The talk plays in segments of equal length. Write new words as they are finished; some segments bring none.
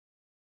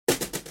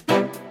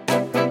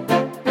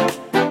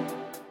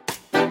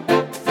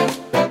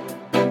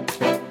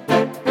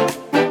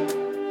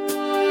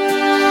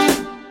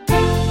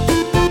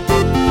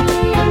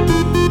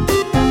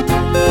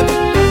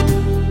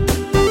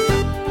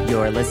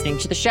listening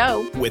to the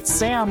show with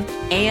Sam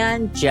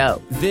and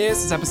Joe.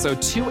 This is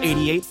episode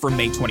 288 for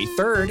May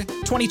 23rd,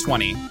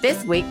 2020.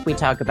 This week, we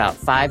talk about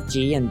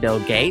 5G and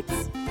Bill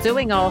Gates,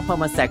 suing all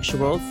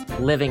homosexuals,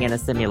 living in a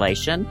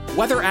simulation,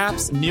 weather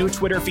apps, new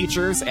Twitter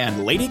features,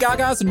 and Lady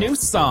Gaga's new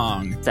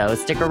song. So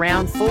stick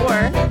around for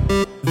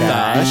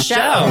The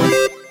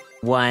show.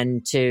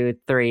 1, 2,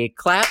 3,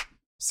 clap.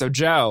 So,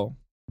 Joe,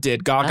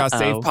 did Gaga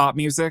save pop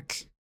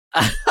music?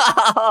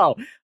 Oh.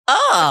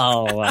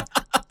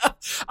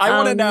 I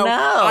want to know. No.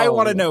 I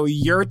want to know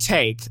your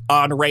take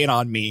on Rain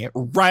on Me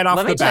right off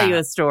the bat. Let me tell you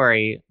a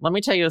story. Let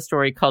me tell you a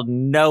story called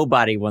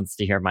Nobody Wants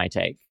to Hear My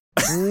Take.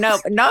 No,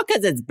 not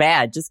because it's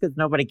bad, just because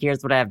nobody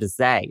cares what I have to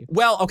say.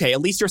 Well, okay,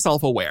 at least you're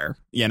self-aware,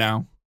 you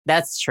know?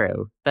 That's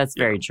true. That's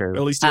very true.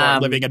 At least you are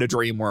living in a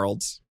dream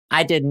world.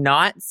 I did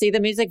not see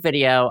the music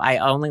video. I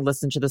only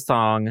listened to the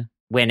song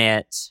when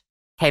it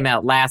came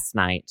out last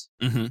night,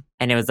 and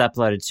it was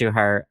uploaded to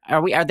her.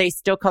 Are they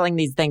still calling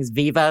these things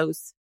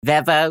Vevos?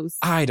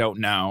 I don't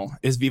know.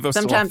 Is Vevo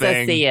Sometimes still a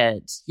thing? I see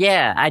it.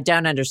 Yeah, I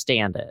don't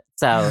understand it.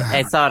 So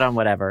I saw it on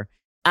whatever.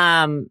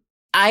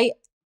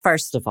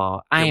 First of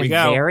all, I am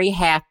very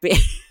happy.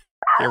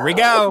 Here we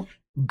go.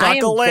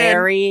 Buckle I am in.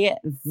 very,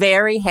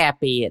 very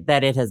happy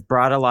that it has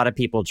brought a lot of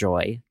people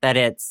joy. That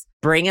it's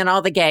bringing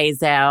all the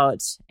gays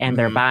out and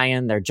they're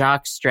buying their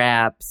jock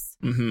straps.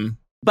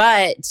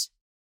 But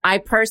I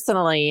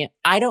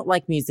don't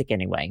like music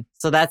anyway.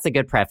 So that's a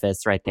good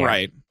preface right there.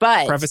 Right.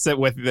 But preface it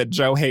with that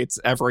Joe hates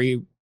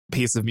every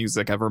piece of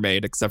music ever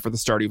made except for the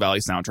Stardew Valley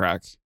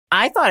soundtrack.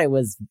 I thought it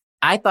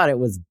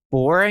was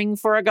boring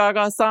for a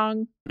Gaga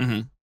song.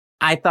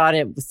 I thought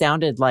it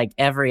sounded like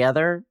every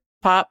other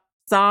pop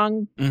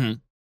song.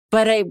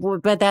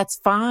 But that's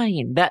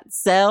fine. That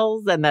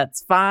sells and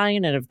that's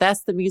fine. And if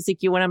that's the music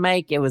you want to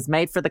make, it was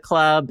made for the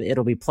club.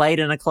 It'll be played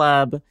in a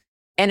club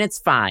and it's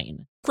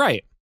fine.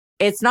 Right.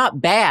 It's not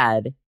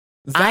bad.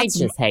 I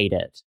just hate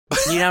it.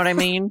 You know what I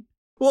mean?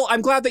 Well,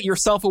 I'm glad that you're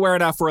self-aware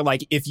enough where,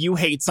 like, if you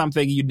hate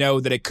something, you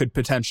know that it could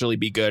potentially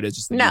be good. It's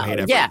just that you hate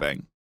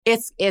everything.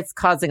 It's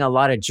causing a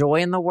lot of joy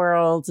in the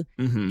world.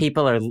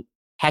 People are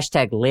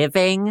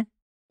 #living.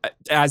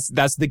 As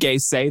the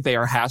gays say, they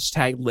are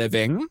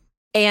 #living.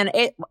 And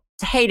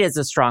hate is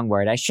a strong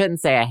word. I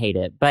shouldn't say I hate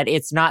it, but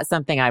it's not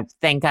something I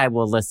think I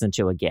will listen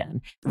to again.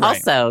 Right.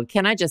 Also,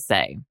 can I just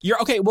say?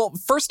 Well,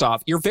 first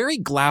off, you're very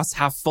glass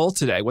half full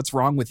today. What's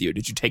wrong with you?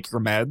 Did you take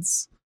your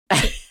meds?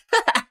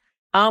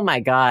 Oh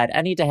my God.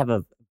 I need to have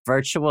a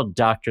virtual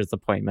doctor's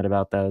appointment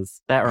about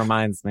those. That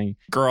reminds me.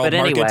 Girl,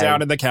 mark it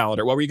down in the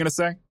calendar. What were you going to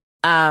say?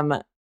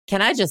 Can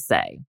I just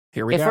say?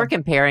 Here we go. If we're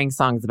comparing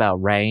songs about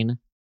rain,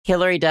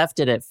 Hillary Duff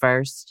did it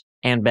first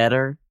and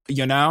better.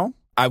 You know,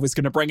 I was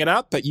going to bring it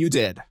up, but you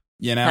did.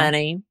 You know,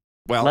 honey,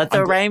 well, let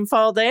the rain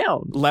fall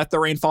down. Let the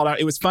rain fall down.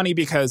 It was funny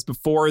because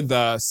before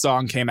the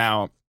song came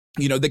out,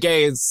 you know, the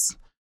gays,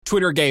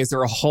 Twitter gays,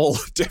 are a whole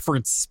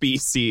different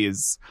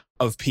species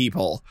of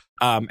people.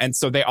 And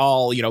so they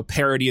all, you know,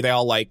 parody, they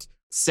all like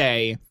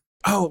say,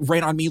 oh,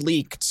 Rain on Me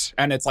leaked.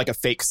 And it's like a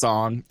fake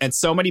song. And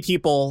so many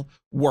people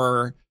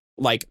were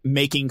like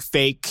making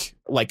fake,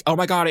 like, oh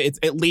my God, it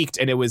leaked.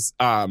 And it was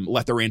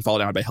Let the Rain Fall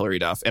Down by Hillary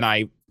Duff. And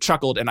I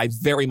chuckled and I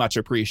very much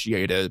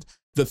appreciated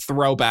the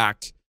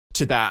throwback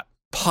to that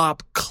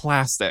pop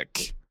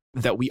classic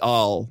that we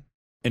all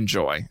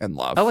enjoy and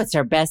love. Oh, it's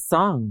our best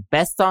song.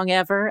 Best song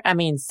ever. I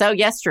mean, So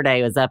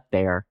Yesterday was up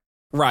there.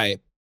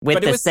 Right. With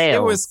but the sales.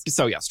 It was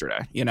So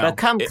Yesterday, you know. But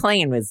Come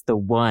Clean was the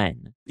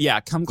one. Yeah,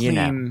 Come Clean. You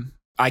know,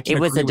 I can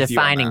agree with you on that. It was a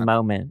defining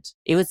moment.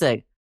 It was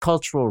a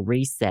cultural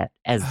reset,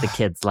 as the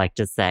kids like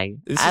to say.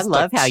 I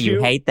love how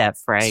you hate that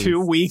phrase. 2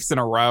 weeks in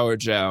a row,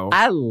 Joe.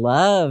 I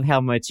love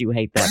how much you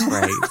hate that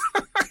phrase.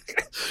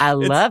 I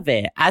love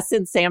it. I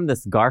sent Sam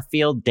this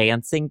Garfield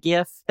dancing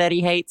gif that he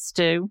hates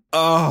too.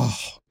 Oh,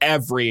 I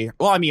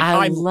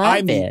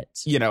love it.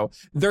 You know,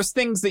 there's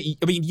things that,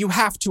 you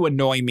have to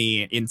annoy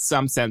me in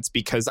some sense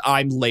because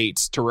I'm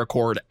late to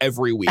record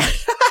every week.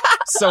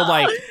 So,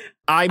 like,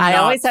 I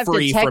always have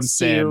free to text from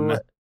sin. You.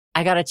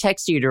 I got to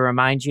text you to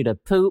remind you to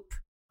poop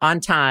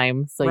on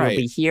time so you'll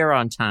be here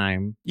on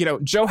time. You know,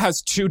 Joe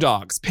has 2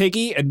 dogs,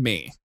 Piggy and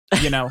me,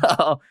 you know.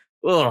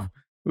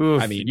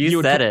 Oof, I mean,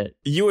 you said it.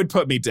 You would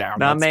put me down,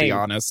 let's be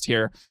honest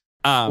here.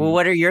 Well,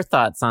 what are your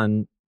thoughts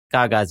on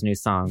Gaga's new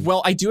song?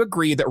 Well, I do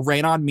agree that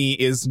Rain on Me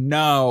is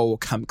no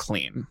Come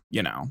Clean,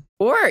 you know.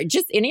 Or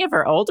just any of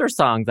her older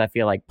songs, I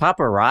feel like.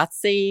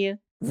 Paparazzi.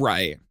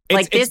 Right.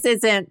 This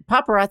isn't...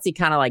 Paparazzi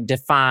kind of like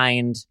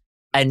defined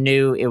a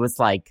new... It was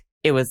like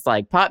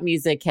pop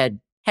music had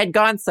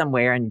gone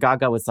somewhere and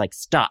Gaga was like,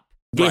 stop.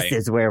 This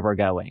is where we're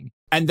going.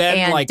 And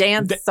then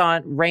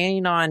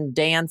Rain on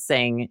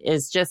Dancing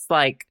is just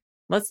like,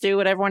 let's do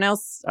what everyone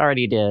else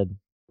already did.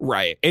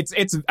 Right.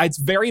 It's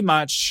very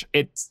much,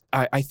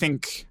 I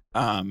think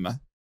one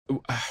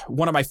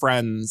of my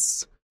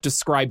friends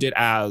described it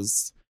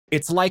as,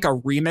 it's like a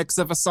remix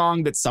of a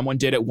song that someone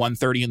did at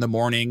 1:30 in the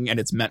morning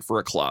and it's meant for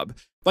a club.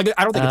 Like,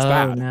 I don't think it's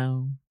bad.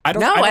 No. I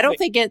don't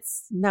think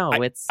it's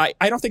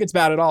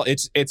bad at all.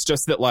 It's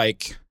just that,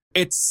 like,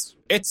 it's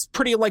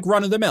pretty like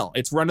run of the mill.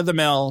 It's run of the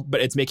mill,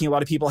 but it's making a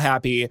lot of people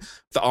happy.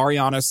 The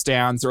Ariana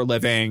stans are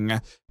living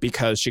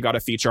because she got a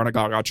feature on a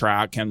Gaga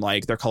track and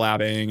like they're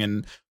collabing,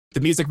 and the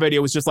music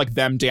video was just like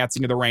them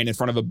dancing in the rain in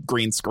front of a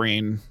green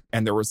screen.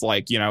 And there was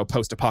like,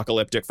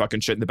 post-apocalyptic fucking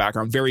shit in the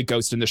background. Very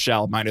Ghost in the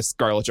Shell, minus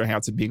Scarlett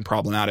Johansson being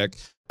problematic.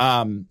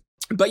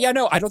 But yeah,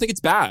 no, I don't think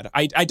it's bad.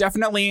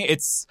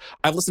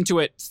 I've listened to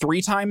it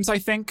 3 times, I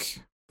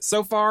think,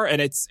 so far.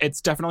 And it's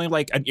definitely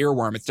like an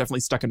earworm. It's definitely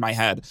stuck in my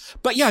head.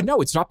 But yeah,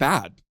 no, it's not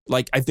bad.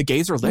 Like the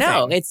gays are living.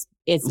 No, it's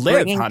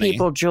bringing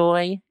people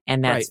joy,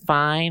 and that's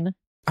fine.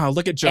 Oh,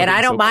 look at Joe. And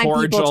I don't mind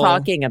cordial. people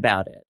talking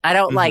about it. I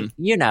don't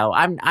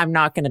I'm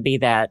not going to be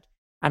that.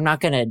 I'm not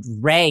going to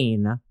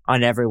rain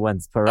on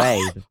everyone's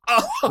parade.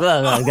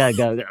 But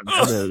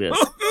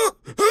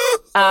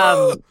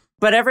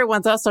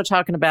everyone's also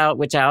talking about,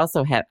 which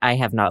I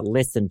have not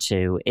listened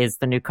to, is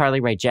the new Carly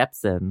Rae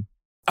Jepsen.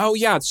 Oh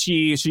yeah,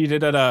 she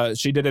did a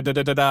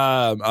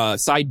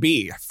side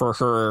B for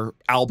her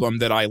album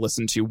that I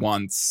listened to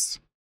once.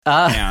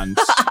 And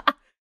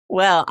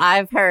well,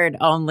 I've heard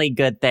only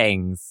good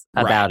things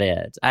about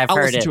it. I've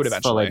heard it's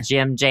full of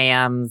gym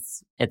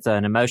jams. It's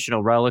an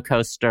emotional roller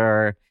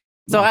coaster.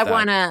 So I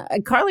want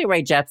Carly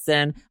Rae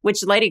Jepsen,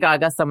 which Lady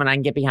Gaga, someone I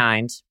can get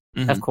behind,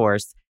 of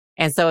course.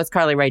 And so it's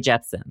Carly Rae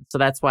Jepsen. So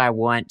that's why I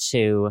want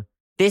to.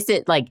 This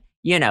is like,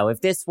 if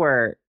this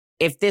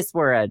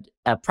were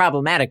a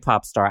problematic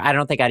pop star, I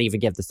don't think I'd even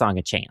give the song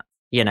a chance.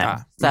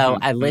 So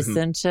I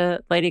listened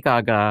to Lady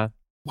Gaga.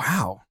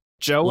 Wow.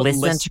 Joe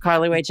listened to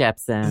Carly Rae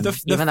Jepsen,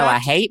 even though I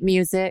hate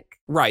music.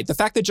 Right. The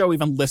fact that Joe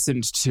even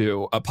listened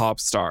to a pop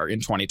star in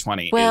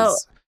 2020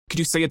 could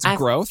you say it's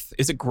growth?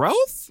 Is it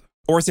growth?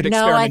 Or is it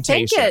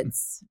experimentation?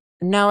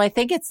 I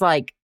think it's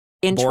like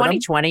in boredom?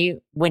 2020,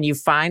 when you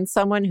find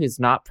someone who's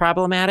not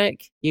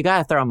problematic, you got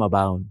to throw them a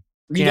bone.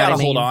 You got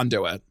to hold on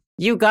to it.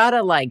 You got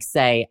to like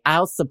say,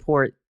 I'll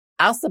support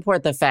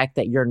the fact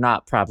that you're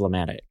not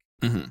problematic.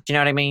 Mm-hmm. Do you know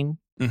what I mean?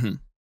 Mm-hmm.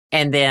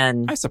 And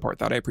then I support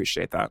that. I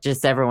appreciate that.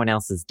 Just everyone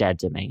else is dead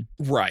to me.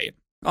 Right.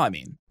 Well, I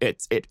mean,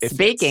 it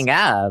Speaking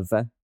of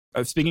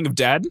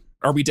dead,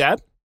 are we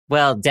dead?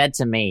 Well, dead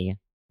to me.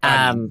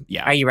 Yeah.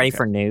 Are you ready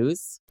for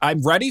news?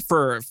 I'm ready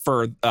for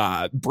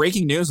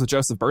breaking news with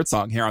Joseph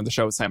Birdsong here on the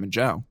show with Sam and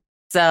Joe.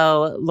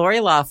 So Lori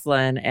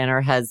Loughlin and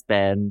her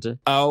husband,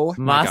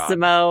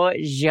 Massimo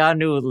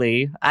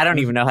Giannulli. I don't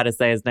even know how to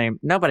say his name.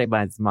 Nobody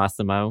minds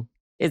Massimo.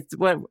 It's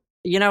what,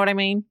 you know what I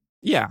mean?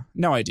 Yeah,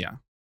 no idea.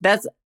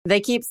 They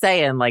keep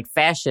saying like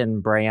fashion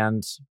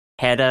brand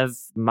head of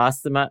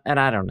Massimo, and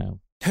I don't know.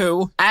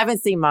 Who? I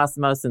haven't seen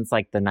Massimo since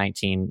like the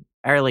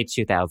early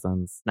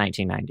 2000s,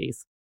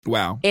 1990s.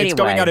 Wow. Anyway, it's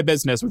going out of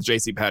business with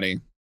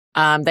JCPenney.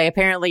 They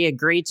apparently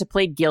agreed to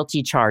plead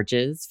guilty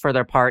charges for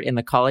their part in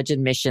the college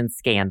admissions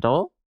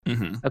scandal,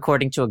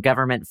 according to a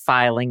government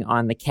filing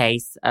on the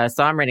case.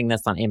 So I'm reading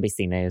this on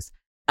NBC News.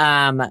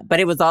 But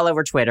it was all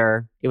over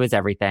Twitter. It was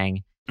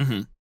everything.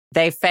 Mm-hmm.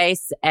 They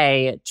face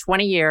a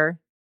 20-year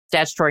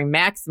statutory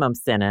maximum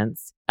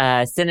sentence.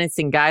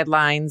 Sentencing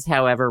guidelines,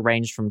 however,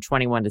 ranged from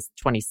 21 to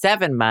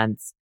 27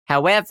 months.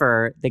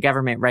 However, the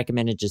government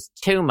recommended just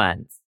 2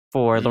 months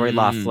for Lori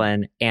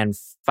Loughlin and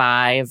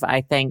 5,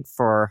 I think,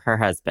 for her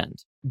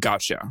husband.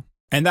 Gotcha.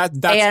 And that's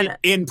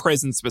in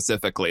prison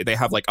specifically. They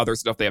have like other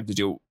stuff they have to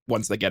do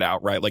once they get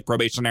out, right? Like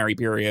probationary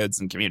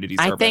periods and community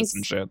service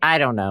and shit. I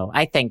don't know.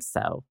 I think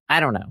so. I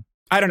don't know.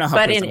 I don't know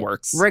how prison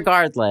works.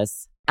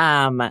 Regardless,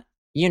 I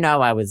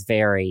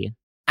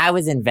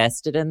was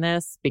invested in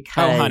this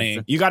because... Oh,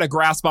 honey, you got to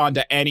grasp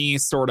onto any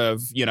sort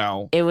of,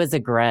 It was a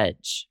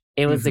grudge.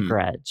 It was a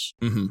grudge.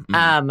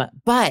 Mm-hmm.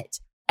 But...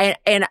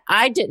 And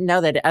I didn't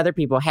know that other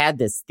people had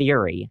this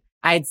theory.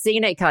 I had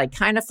seen it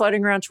kind of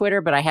floating around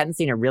Twitter, but I hadn't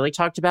seen it really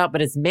talked about.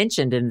 But it's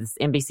mentioned in this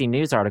NBC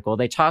News article.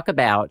 They talk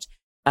about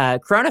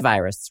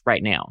coronavirus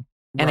right now.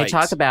 And They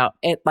talk about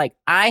it like,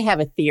 I have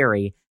a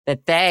theory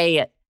that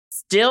they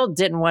still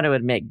didn't want to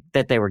admit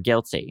that they were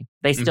guilty.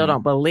 They still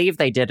don't believe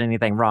they did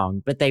anything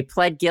wrong. But they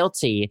pled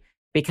guilty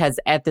because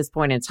at this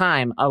point in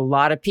time, a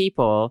lot of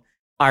people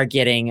are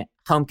getting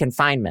home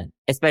confinement,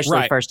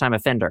 especially first-time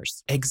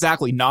offenders.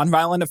 Exactly.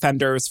 Nonviolent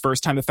offenders,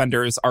 first-time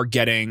offenders are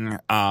getting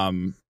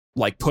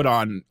put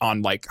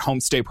on like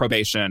homestay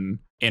probation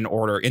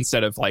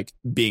instead of like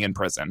being in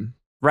prison.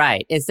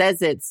 Right. It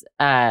says it's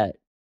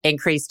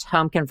increased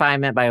home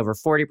confinement by over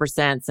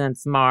 40%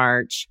 since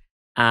March.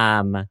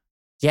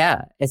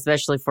 Yeah,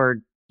 especially for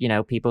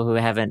people who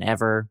haven't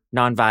ever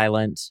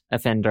nonviolent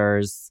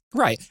offenders.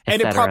 Right. And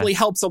it probably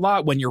helps a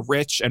lot when you're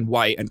rich and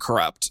white and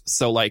corrupt.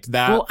 So like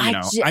that,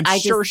 I'm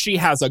sure she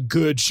has a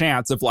good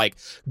chance of like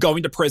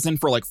going to prison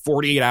for like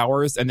 48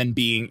 hours and then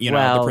being,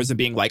 the prison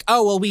being like,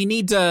 oh, well, we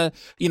need to,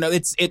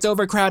 it's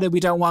overcrowded. We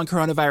don't want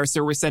coronavirus.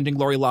 So we're sending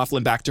Lori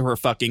Loughlin back to her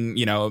fucking,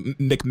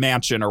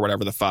 McMansion or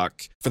whatever the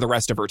fuck for the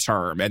rest of her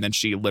term. And then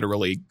she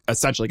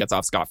essentially gets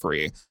off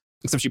scot-free.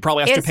 Except she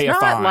probably has to pay a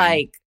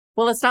fine.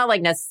 Well, it's not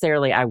like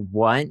necessarily I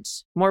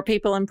want more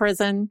people in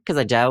prison, because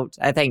I don't.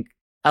 I think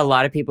a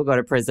lot of people go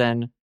to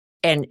prison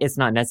and it's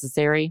not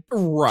necessary.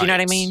 Right. Do you know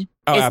what I mean?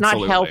 it's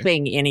not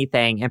helping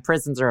anything. And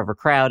prisons are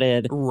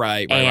overcrowted.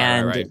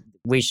 Right.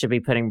 We should be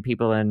putting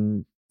people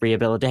in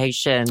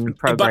rehabilitation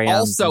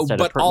programs instead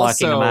of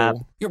locking them up.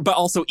 But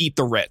also eat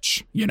the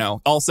rich,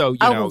 Also,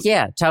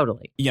 yeah,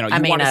 totally. You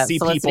want to see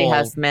Felicity people.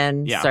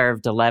 Huffman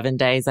served 11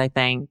 days, I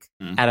think,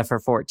 out of her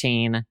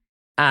 14.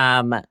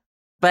 But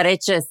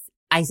it just,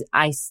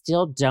 I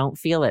still don't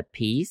feel at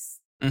peace.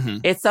 Mm-hmm.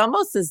 It's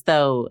almost as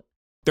though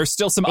there's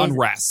still some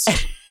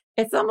unrest.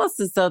 It's almost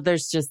as though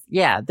there's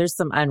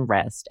some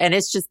unrest. And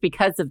it's just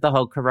because of the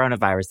whole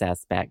coronavirus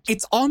aspect.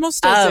 It's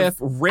almost as if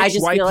rich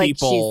white feel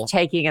people... like she's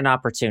taking an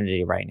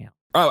opportunity right now.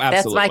 Oh,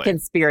 absolutely. That's my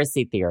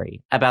conspiracy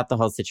theory about the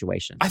whole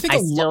situation.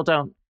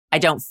 I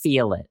don't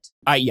feel it.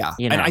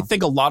 And I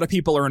think a lot of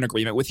people are in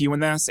agreement with you in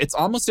this. It's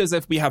almost as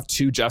if we have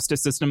two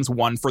justice systems,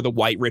 one for the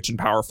white, rich, and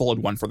powerful,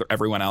 and one for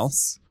everyone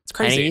else. It's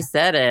crazy. And you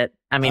said it.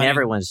 I mean,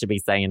 everyone should be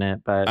saying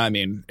it, but... I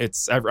mean,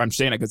 I'm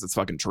saying it because it's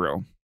fucking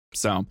true.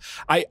 So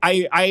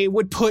I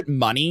would put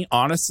money,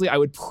 honestly, I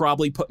would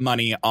probably put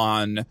money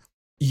on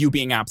you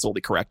being absolutely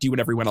correct. You and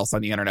everyone else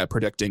on the internet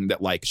predicting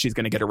that, like, she's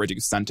going to get a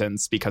reduced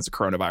sentence because of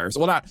coronavirus.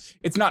 Well,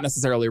 it's not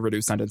necessarily a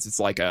reduced sentence. It's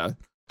like a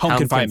home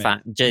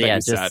confinement.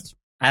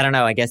 I don't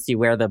know. I guess you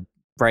wear the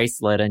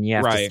bracelet and you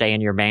have to stay in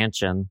your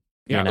mansion.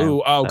 Yeah.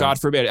 God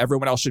forbid.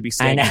 Everyone else should be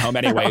staying at home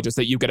anyway, just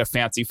that you get a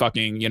fancy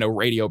fucking,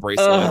 radio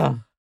bracelet. Ugh.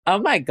 Oh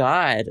my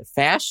God.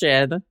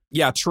 Fashion.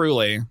 Yeah,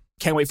 truly.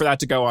 Can't wait for that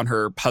to go on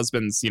her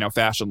husband's,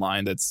 fashion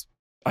line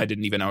I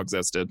didn't even know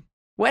existed.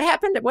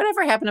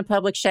 Whatever happened to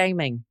public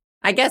shaming?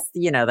 I guess,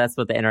 that's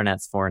what the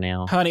internet's for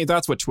now. Honey,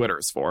 that's what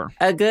Twitter's for.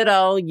 A good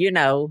old,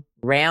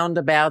 round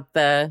about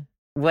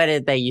what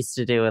did they used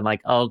to do in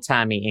like old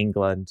timey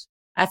England?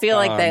 I feel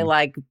like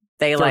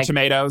they throw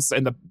tomatoes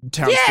in the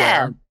town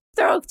square.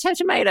 Throw a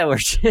tomato or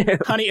two.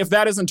 Honey, if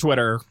that isn't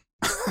Twitter.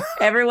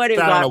 Everyone who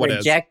got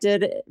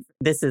rejected,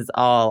 this is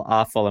all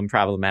awful and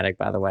problematic,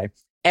 by the way.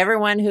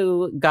 Everyone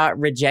who got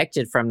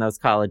rejected from those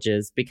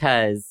colleges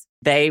because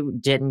they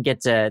didn't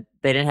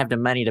have the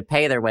money to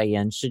pay their way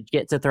in should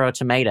get to throw a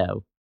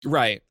tomato.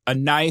 Right. A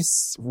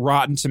nice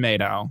rotten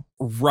tomato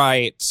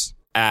right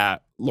at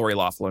Lori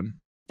Loughlin.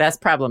 That's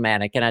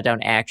problematic. And that's not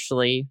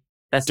actually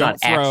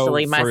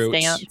my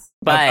stance.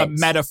 But a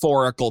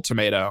metaphorical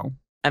tomato.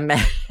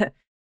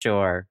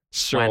 Sure.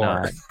 Why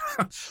not?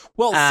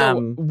 Well,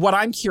 so what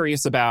I'm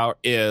curious about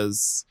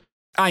is,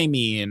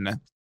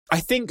 I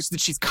think that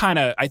she's kind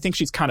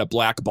of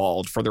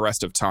blackballed for the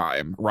rest of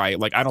time, right?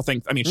 Like, I don't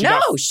think,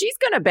 she's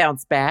going to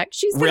bounce back.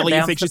 Really?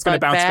 You think she's going to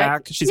bounce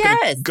back? She's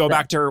going to go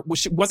back to her,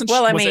 she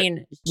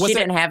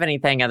didn't have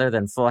anything other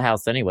than Full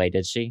House anyway,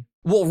 did she?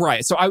 Well,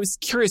 right. So I was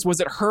curious, was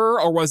it her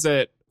or was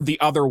it the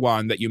other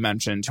one that you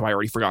mentioned, who I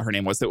already forgot her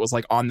name was, that was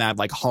like on that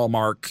like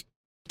Hallmark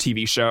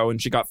TV show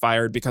and she got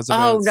fired because of it?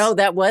 Oh, no,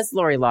 that was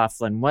Lori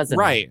Loughlin, wasn't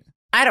it? Right.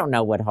 I don't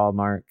know what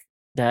Hallmark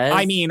does.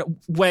 I mean,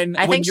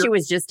 I think she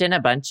was just in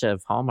a bunch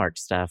of Hallmark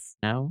stuff.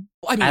 No,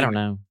 I don't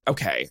know.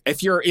 Okay,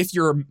 if your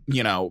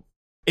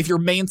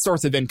main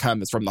source of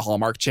income is from the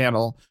Hallmark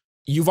Channel,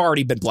 you've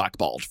already been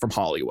blackballed from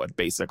Hollywood,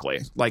 basically.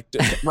 Like,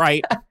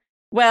 right?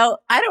 Well,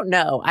 I don't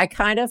know. I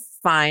kind of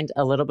find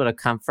a little bit of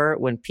comfort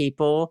when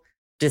people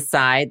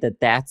decide that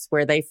that's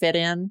where they fit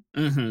in.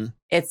 Mm-hmm.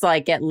 It's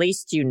like, at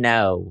least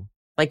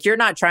like, you're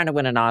not trying to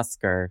win an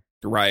Oscar,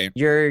 right?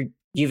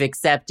 You've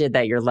accepted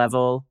that your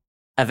level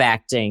of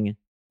acting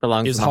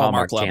belongs to the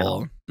Hallmark level,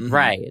 Channel. Mm-hmm.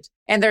 Right?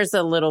 And there's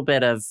a little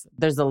bit of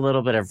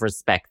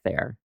respect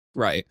there,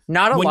 right?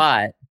 Not a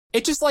lot.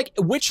 It's just like,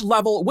 which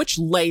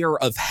layer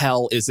of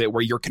hell is it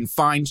where you're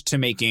confined to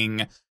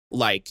making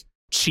like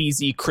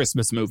cheesy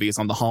Christmas movies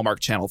on the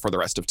Hallmark Channel for the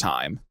rest of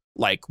time?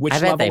 Like, which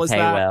level is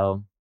that?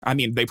 Well. I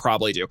mean, they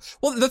probably do.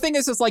 Well, the thing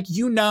is like,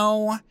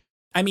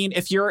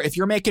 if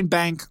you're making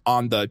bank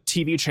on the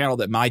TV channel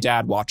that my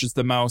dad watches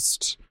the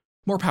most,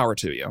 more power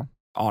to you,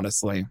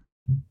 honestly.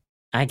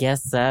 I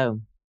guess so.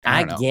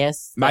 I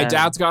guess my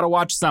dad's got to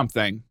watch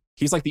something.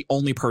 He's like the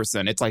only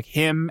person. It's like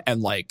him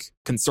and like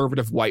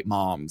conservative white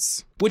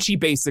moms, which he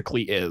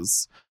basically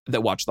is,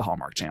 that watch the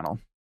Hallmark Channel.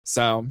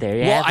 So,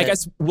 I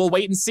guess we'll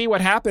wait and see what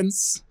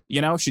happens.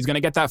 She's going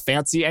to get that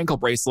fancy ankle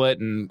bracelet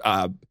and,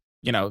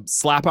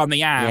 slap on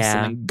the ass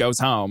and then goes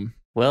home.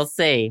 We'll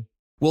see.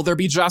 Will there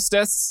be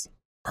justice?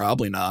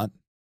 Probably not.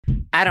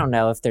 I don't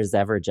know if there's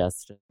ever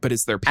justice. But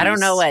is there peace? I don't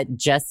know what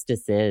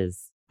justice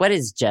is. What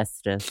is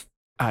justice?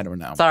 I don't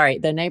know. Sorry,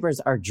 the neighbors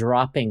are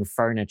dropping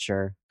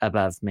furniture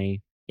above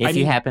me. If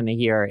you happen to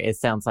hear, it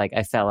sounds like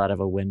I fell out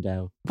of a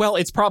window. Well,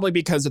 it's probably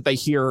because if they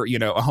hear,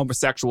 a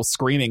homosexual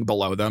screaming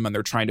below them and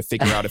they're trying to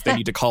figure out if they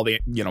need to call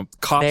the,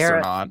 cops or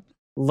not.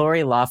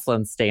 Lori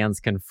Loughlin stands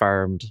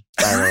confirmed,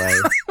 by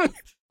the way.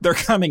 They're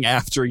coming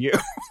after you.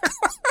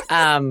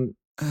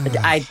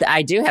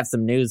 I do have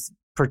some news,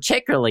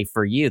 particularly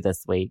for you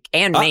this week,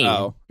 and me.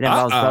 It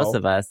involves both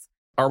of us.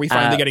 Are we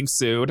finally getting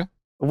sued?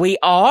 We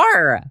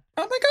are.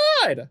 Oh my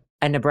God.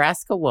 A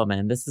Nebraska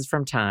woman, this is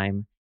from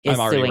Time, is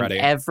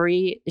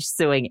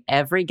suing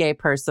every gay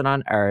person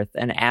on earth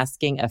and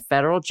asking a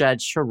federal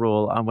judge to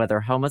rule on whether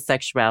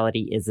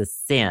homosexuality is a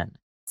sin.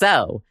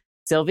 So,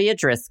 Sylvia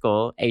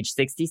Driscoll, age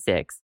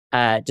 66,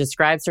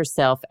 describes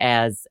herself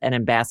as an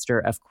ambassador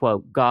of,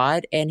 quote,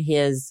 God and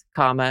his,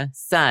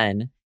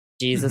 son,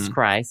 Jesus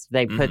Christ.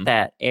 They put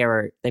that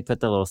error, they put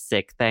the little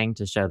sick thing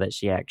to show that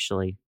she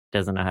actually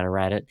doesn't know how to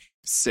write it.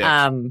 Sick.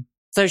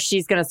 So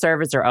she's going to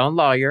serve as her own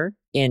lawyer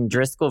in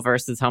Driscoll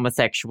versus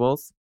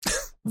homosexuals.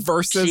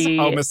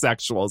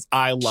 Homosexuals.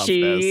 I love this.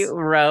 She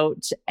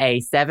wrote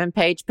a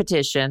 7-page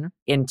petition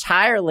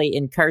entirely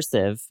in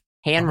cursive,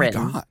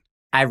 handwritten. Oh my God.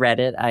 I read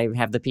it. I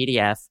have the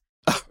PDF.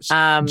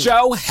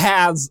 Joe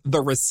has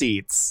the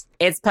receipts.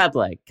 It's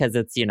public because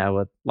it's,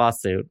 a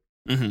lawsuit.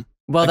 Mm-hmm.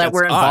 Well, that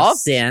we're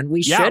involved in.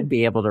 We should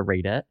be able to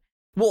read it.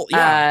 Well,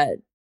 yeah.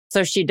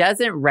 So she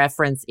doesn't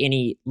reference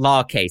any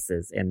law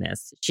cases in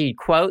this. She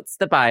quotes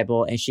the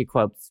Bible and she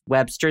quotes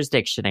Webster's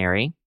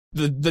dictionary.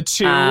 The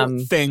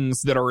two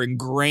things that are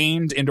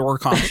ingrained into our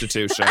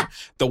Constitution,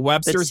 the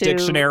Webster's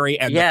dictionary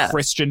and the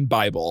Christian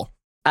Bible.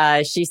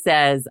 She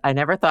says, I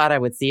never thought I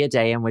would see a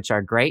day in which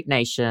our great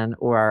nation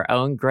or our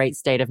own great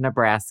state of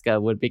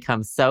Nebraska would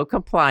become so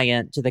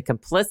compliant to the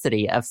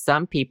complicity of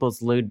some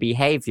people's lewd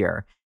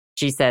behavior.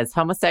 She says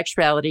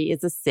homosexuality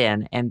is a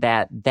sin and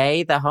that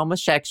they, the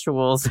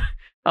homosexuals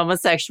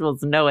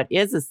know it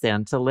is a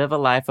sin to live a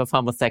life of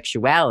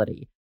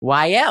homosexuality.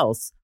 Why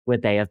else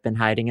would they have been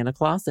hiding in a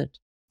closet?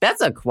 That's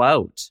a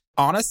quote.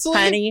 Honestly,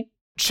 honey.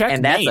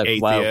 Checkmate,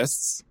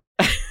 atheists.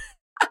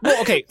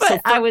 Well, okay.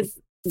 But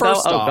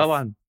so go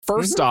on.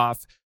 First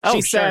off,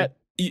 she said,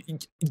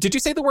 did you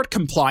say the word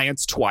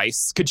compliance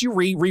twice? Could you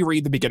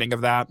reread the beginning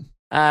of that?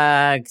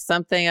 Compliance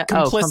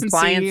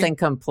and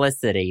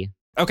complicity.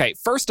 Okay,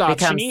 first off,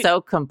 become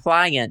so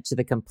compliant to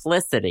the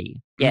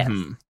complicity. Yes.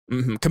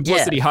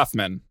 Complicity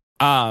Huffman.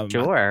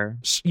 Sure.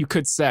 You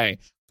could say.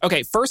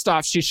 Okay, first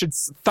off, she should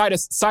cite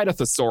a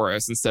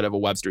thesaurus instead of a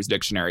Webster's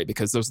dictionary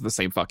because those are the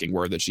same fucking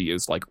word that she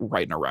used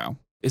right in a row.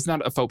 Isn't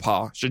that a faux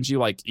pas? Shouldn't you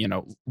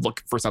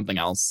look for something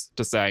else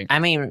to say? I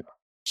mean,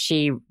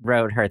 she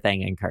wrote her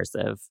thing in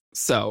cursive.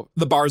 So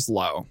the bar's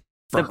low.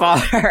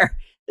 Bar,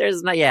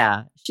 there's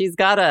no, she's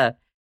got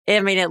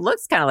it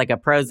looks kind of like a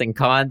pros and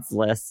cons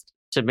list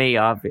to me,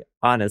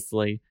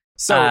 honestly.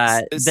 So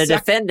the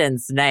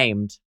defendants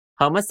named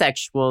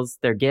homosexuals,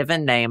 their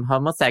given name,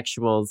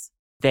 homosexuals,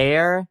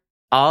 they're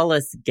all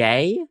is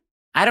gay?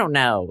 I don't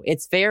know.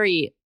 It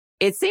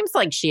seems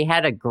like she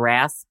had a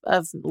grasp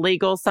of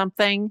legal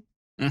something.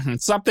 Mm-hmm.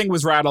 Something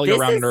was rattling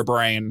around in her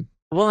brain.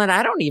 Well, and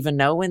I don't even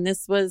know when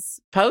this was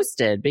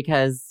posted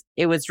because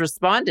it was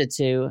responded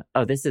to.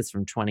 Oh, this is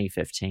from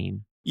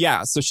 2015.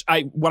 Yeah. So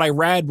what I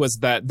read was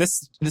that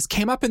this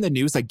came up in the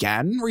news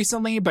again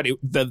recently, but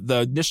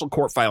the initial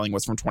court filing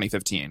was from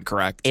 2015,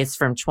 correct? It's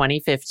from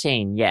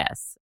 2015,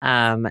 yes.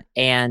 And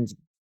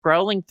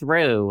scrolling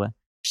through,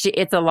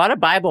 it's a lot of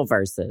Bible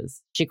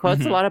verses. She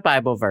quotes a lot of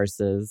Bible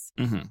verses.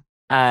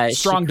 Mm-hmm.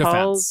 Strong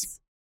defense.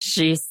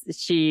 She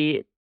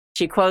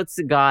quotes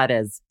God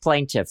as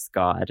plaintiff's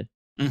God.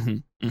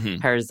 Mm-hmm.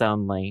 Mm-hmm. Hers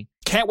only.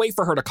 Can't wait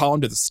for her to call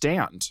him to the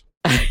stand.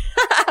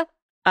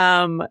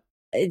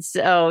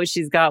 So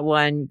she's got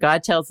one.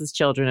 God tells his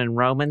children in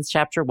Romans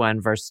chapter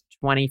 1, verse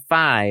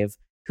 25,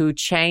 who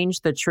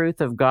changed the truth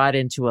of God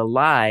into a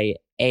lie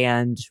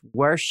and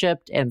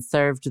worshipped and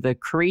served the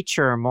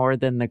creature more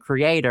than the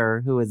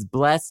creator, who is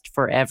blessed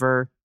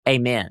forever.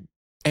 Amen.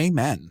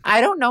 Amen.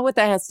 I don't know what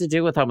that has to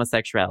do with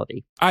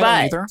homosexuality.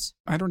 I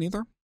don't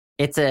either.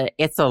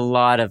 It's a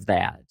lot of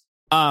that.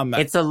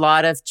 It's a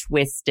lot of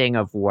twisting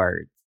of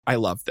words. I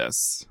love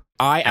this.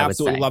 I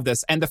absolutely love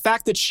this. And the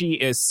fact that she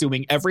is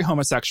suing every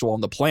homosexual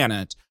on the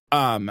planet,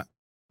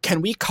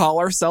 can we call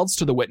ourselves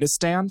to the witness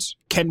stand?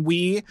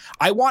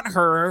 I want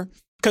her,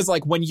 because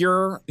when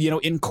you're,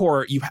 in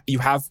court, you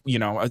have,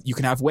 you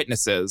can have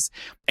witnesses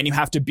and you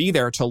have to be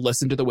there to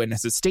listen to the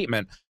witness's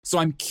statement. So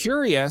I'm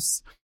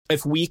curious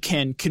if we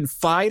can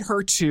confide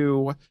her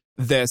to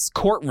this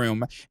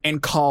courtroom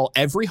and call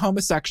every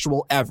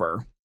homosexual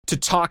ever to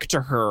talk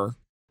to her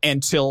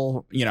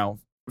until,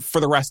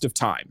 for the rest of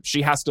time.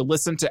 She has to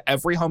listen to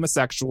every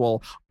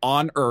homosexual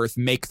on earth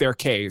make their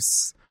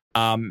case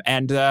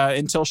and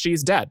until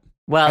she's dead.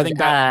 Well, I think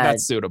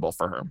that's suitable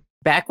for her.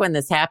 Back when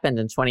this happened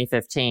in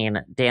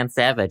 2015, Dan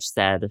Savage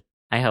said,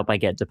 I hope I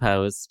get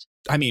deposed.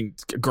 I mean,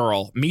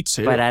 girl, me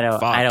too. But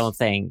I don't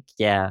think,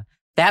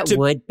 That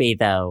would be,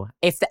 though.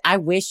 I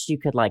wish you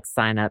could,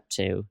 sign up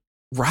to.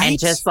 Right. And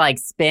just,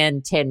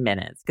 spend 10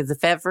 minutes. Because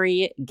if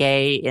every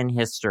gay in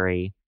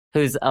history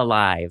who's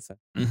alive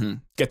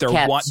get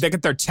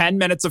their 10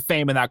 minutes of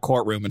fame in that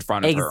courtroom in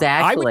front of her.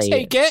 Exactly. I would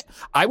take it.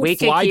 I would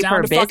fly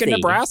down to fucking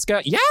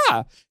Nebraska.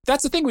 Yeah.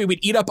 That's the thing. We would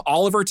eat up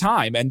all of her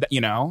time and,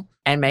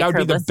 and make that would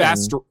her be the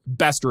listen.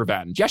 best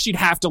revenge. Yeah, she'd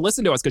have to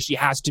listen to us because she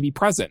has to be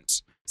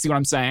present. See what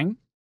I'm saying?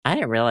 I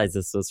didn't realize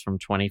this was from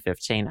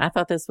 2015. I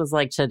thought this was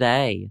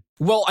today.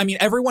 Well, I mean,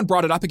 everyone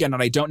brought it up again,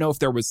 and I don't know if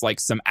there was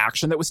some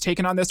action that was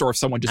taken on this or if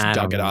someone just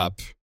dug it up.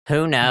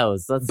 Who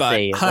knows? Let's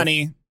see.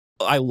 Honey,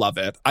 I love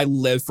it. I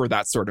live for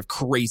that sort of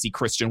crazy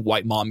Christian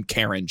white mom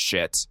Karen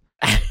shit.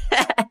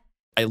 I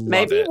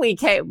love it.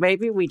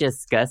 Maybe we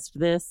discussed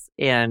this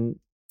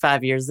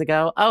 5 years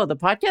ago. Oh, the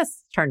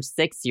podcast turned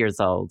 6 years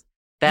old.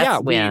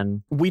 That's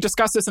when we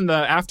discussed this in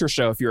the after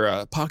show. If you're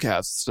a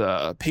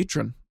podcast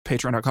patron,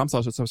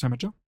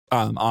 patreon.com/Joe.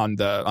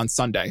 On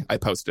Sunday, I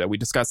posted it. We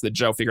discussed that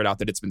Joe figured out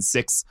that it's been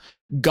 6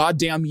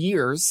 goddamn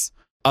years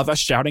of us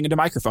shouting into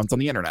microphones on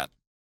the internet.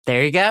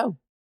 There you go.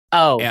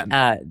 Oh,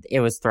 and,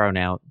 it was thrown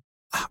out.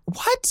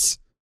 What?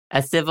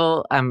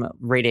 I'm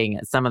reading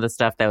some of the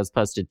stuff that was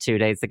posted 2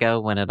 days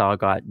ago when it all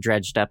got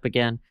dredged up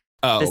again.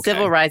 The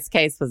civil rights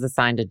case was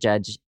assigned to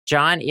Judge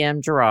John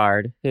M.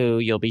 Gerard, who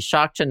you'll be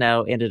shocked to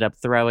know ended up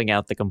throwing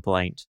out the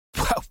complaint.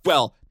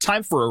 Well,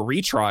 time for a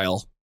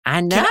retrial.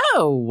 I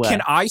know.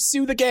 Can I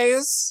sue the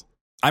gays?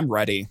 I'm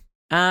ready.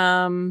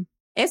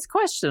 It's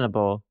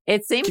questionable.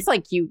 It seems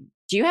like do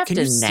you have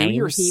to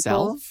name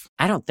people?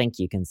 I don't think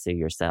you can sue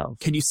yourself.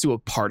 Can you sue a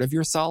part of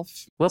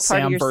yourself? What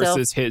part of yourself? Sam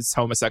versus his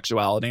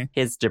homosexuality?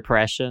 His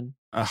depression?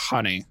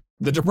 Honey,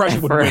 the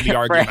depression would win the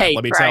argument,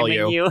 let me tell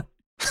you.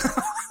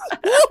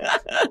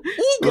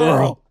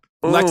 Girl.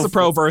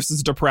 Lexapro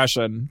versus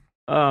depression.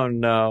 Oh,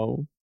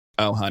 no.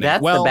 Oh, honey.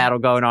 That's the battle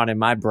going on in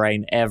my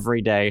brain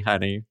every day,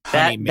 honey.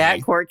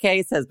 That court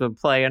case has been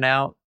playing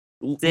out.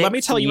 Let me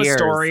tell you a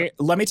story.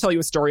 Let me tell you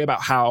a story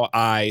about how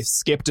I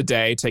skipped a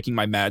day taking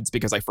my meds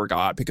because I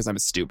forgot, because I'm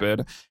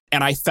stupid.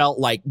 And I felt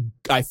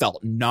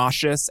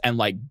nauseous and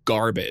like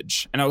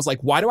garbage. And I was like,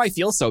 why do I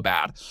feel so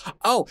bad?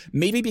 Oh,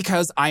 maybe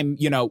because I'm,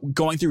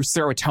 going through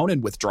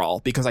serotonin withdrawal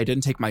because I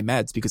didn't take my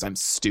meds because I'm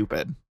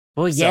stupid.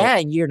 Well, yeah,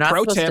 you're not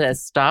supposed to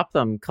stop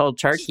them cold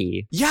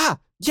turkey. Yeah,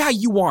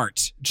 you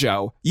aren't,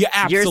 Joe. You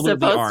absolutely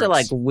aren't. You're supposed to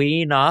like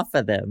wean off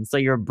of them so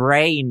your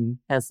brain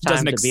has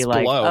time to be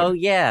like, oh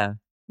yeah,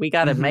 we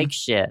got to make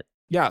shit.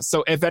 Yeah,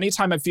 so if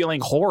anytime I'm feeling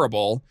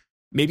horrible,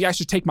 maybe I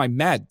should take my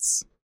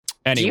meds.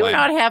 Anyway. Do you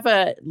not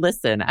have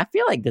listen, I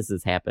feel like this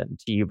has happened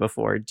to you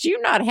before. Do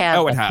you not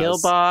have a pill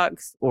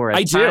box or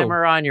a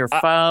timer on your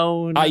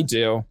phone? I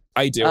do.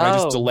 I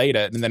just delayed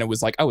it and then it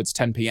was like, it's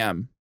 10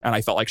 p.m. And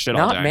I felt like shit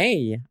all day. Not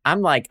me. I'm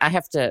like, I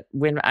have to,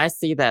 when I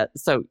see that,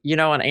 so,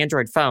 on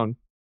Android phone,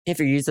 if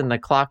you're using the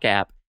clock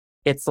app,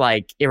 it's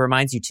like, it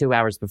reminds you 2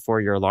 hours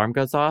before your alarm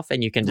goes off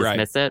and you can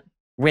dismiss it.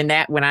 When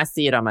I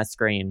see it on my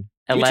screen,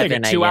 11 a.m. You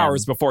take it 2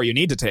 hours before you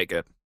need to take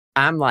it.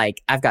 I'm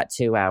like, I've got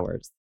 2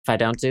 hours. If I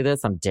don't do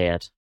this, I'm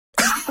dead.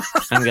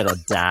 I'm going to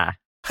die.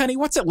 Honey,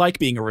 what's it like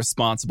being a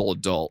responsible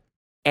adult?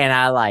 And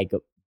I like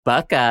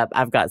buck up.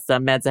 I've got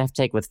some meds I have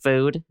to take with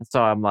food.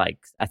 So I'm like,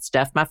 I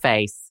stuff my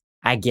face.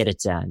 I get it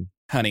done.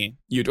 Honey,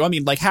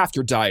 half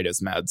your diet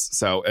is meds.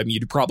 So,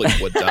 you probably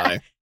would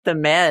die. The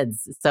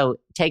meds. So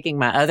taking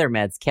my other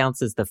meds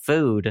counts as the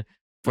food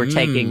for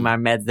taking my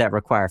meds that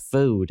require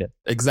food.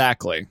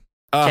 Exactly.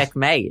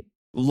 Checkmate.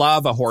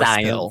 Love a horse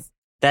pill.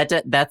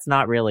 That's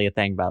not really a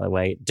thing, by the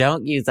way.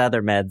 Don't use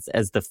other meds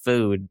as the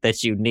food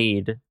that you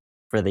need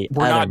for the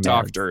We're other not meds.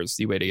 Doctors,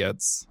 you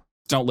idiots.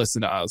 Don't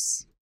listen to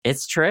us.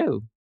 It's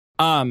true.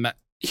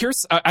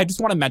 I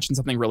just want to mention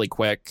something really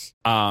quick.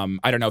 I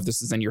don't know if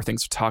this is in your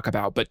things to talk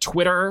about, but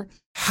Twitter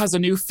has a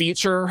new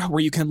feature where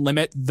you can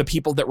limit the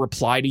people that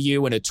reply to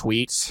you in a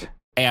tweet.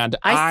 And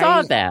I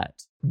saw that.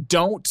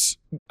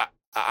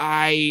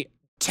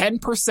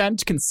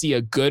 10% can see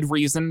a good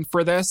reason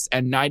for this,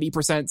 and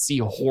 90% see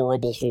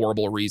horrible,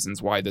 horrible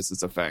reasons why this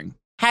is a thing.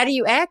 How do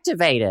you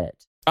activate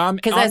it?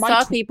 Because I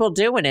saw people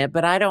doing it,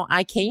 but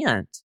I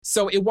can't.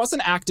 So it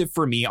wasn't active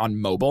for me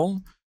on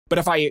mobile. But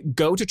if I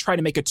go to try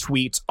to make a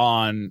tweet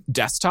on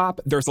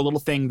desktop, there's a little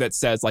thing that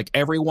says like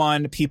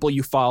everyone, people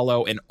you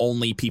follow, and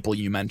only people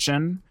you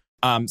mention.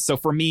 So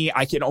for me,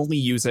 I can only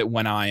use it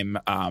when I'm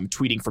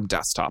tweeting from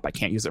desktop. I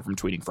can't use it from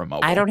tweeting from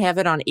mobile. I don't have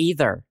it on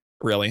either.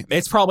 Really?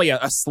 It's probably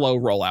a slow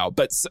rollout,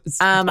 but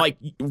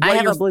I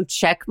have a blue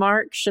check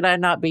mark. Should I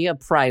not be a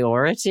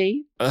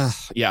priority?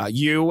 Yeah,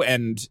 you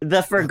and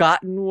the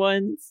forgotten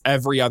ones.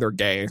 Every other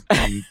gay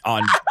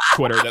on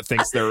Twitter that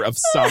thinks they're of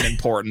some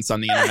importance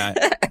on the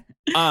internet.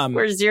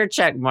 Where's your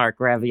check mark,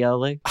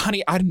 Ravioli?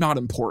 Honey, I'm not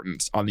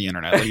important on the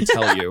internet, let me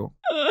tell you.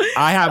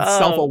 I have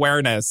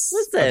self-awareness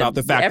about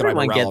the fact that I'm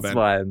irrelevant. Everyone gets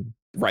one.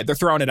 Right, they're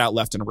throwing it out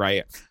left and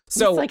right.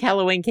 So it's like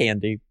Halloween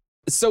candy.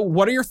 So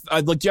what are your,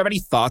 do you have any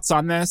thoughts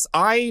on this?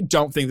 I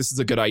don't think this is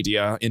a good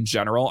idea in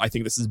general. I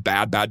think this is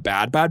bad. But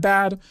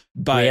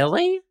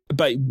really?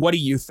 But what do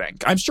you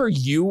think? I'm sure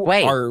you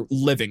are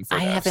living for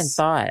this.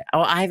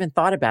 I haven't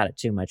thought about it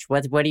too much.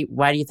 Why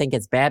do you think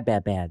it's bad?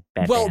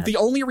 Well, the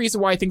only reason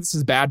why I think this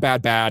is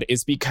bad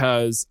is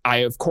because I,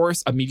 of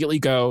course, immediately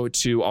go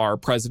to our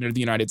president of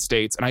the United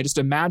States and I just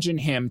imagine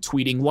him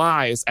tweeting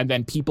lies and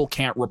then people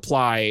can't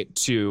reply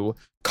to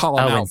call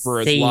him out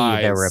for his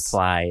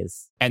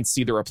lies. And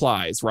see the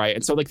replies, right?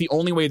 And so like the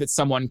only way that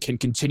someone can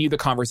continue the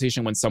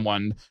conversation when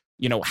someone,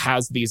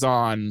 has these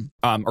on,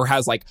 or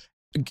has like,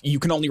 you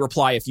can only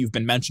reply if you've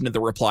been mentioned in the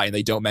reply and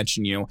they don't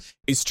mention you,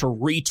 is to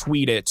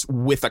retweet it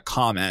with a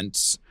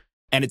comment.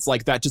 And it's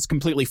like that just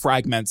completely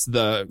fragments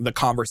the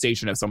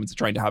conversation if someone's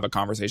trying to have a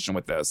conversation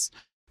with this.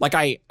 Like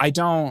I'm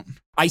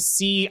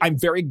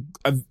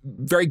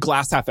very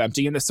glass half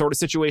empty in this sort of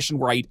situation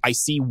where I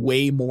see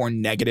way more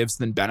negatives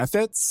than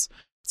benefits.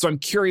 So I'm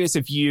curious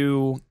if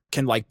you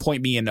can like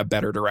point me in a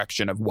better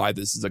direction of why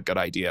this is a good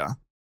idea.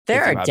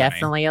 There are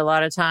definitely a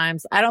lot of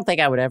times. I don't think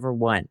I would ever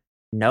want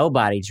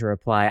nobody to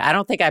reply. I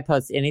don't think I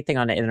post anything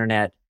on the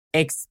internet.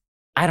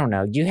 I don't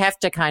know. You have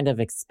to kind of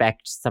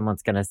expect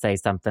someone's going to say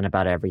something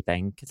about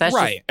everything. That's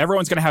right.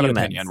 Everyone's going to have an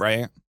opinion,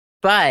 right?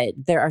 But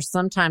there are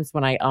some times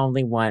when I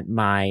only want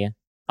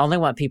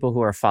people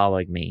who are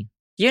following me.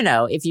 You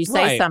know, if you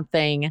say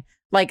something,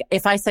 like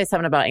if I say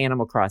something about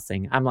Animal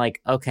Crossing, I'm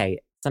like, okay,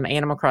 some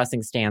Animal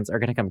Crossing stans are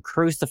going to come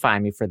crucify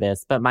me for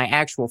this, but my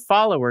actual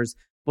followers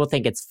will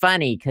think it's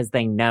funny because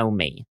they know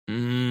me.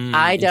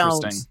 I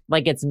don't,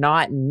 like, it's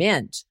not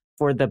meant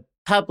for the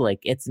public.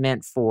 It's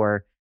meant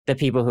for the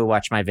people who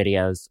watch my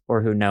videos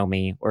or who know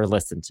me or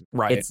listen to me.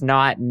 Right. It's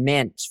not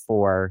meant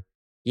for,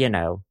 you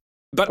know,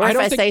 but or if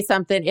I say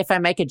something, if I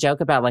make a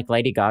joke about like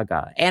Lady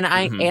Gaga, and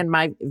and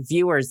my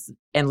viewers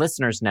and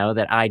listeners know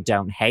that I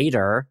don't hate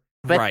her,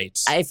 but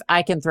if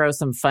I can throw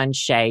some fun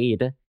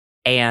shade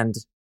and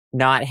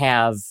not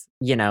have,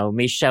 you know,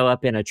 me show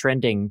up in a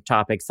trending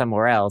topic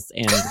somewhere else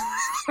and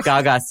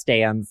Gaga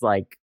stands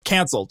like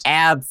canceled.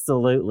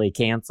 Absolutely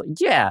canceled.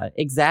 Yeah,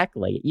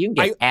 exactly. You can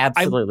get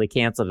absolutely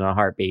canceled in a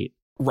heartbeat.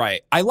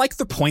 Right. I like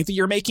the point that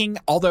you're making,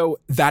 although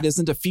that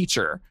isn't a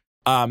feature.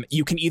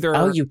 You can either...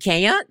 Oh, you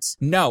can't?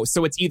 No.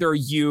 So it's either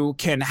you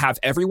can have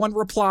everyone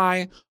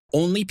reply,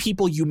 only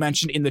people you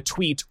mentioned in the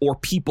tweet, or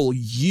people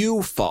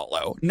you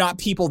follow, not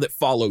people that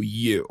follow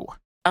you.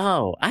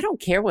 Oh, I don't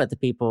care what the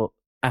people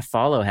I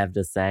follow have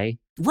to say.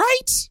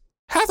 Right?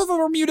 Half of them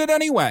are muted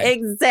anyway.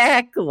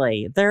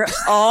 Exactly. They're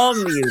all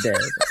muted.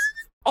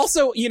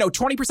 Also, you know,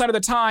 20% of the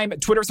time,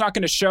 Twitter's not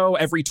going to show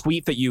every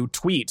tweet that you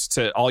tweet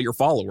to all your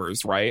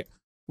followers, right?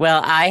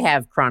 Well, I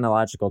have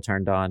chronological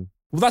turned on.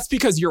 Well, that's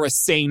because you're a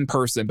sane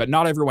person, but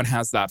not everyone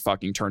has that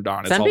fucking turned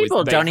on. Some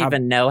people don't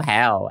even know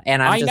how.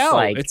 And I'm just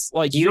like, it's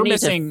like you you're need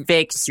missing... to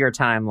fix your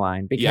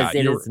timeline because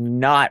it is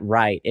not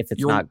right if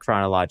it's not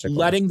chronological.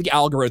 Letting the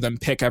algorithm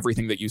pick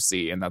everything that you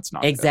see, and that's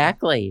not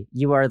exactly. Good.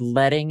 You are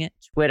letting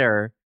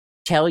Twitter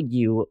tell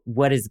you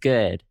what is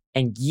good,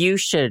 and you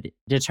should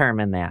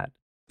determine that.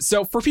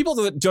 So for people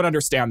that don't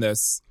understand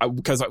this,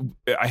 because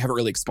I haven't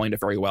really explained it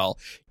very well,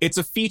 it's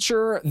a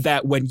feature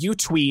that when you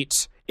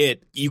tweet...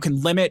 you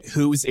can limit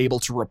who's able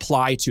to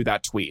reply to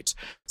that tweet.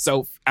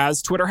 So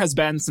as Twitter has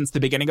been since the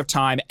beginning of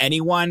time,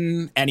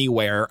 anyone,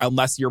 anywhere,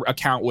 unless your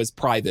account was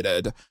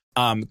privated,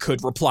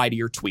 could reply to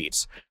your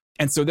tweet.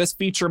 And so this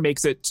feature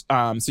makes it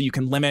so you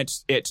can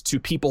limit it to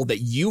people that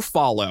you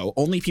follow.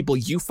 Only people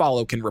you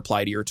follow can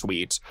reply to your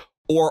tweet.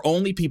 Or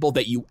only people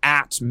that you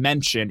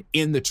mention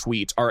in the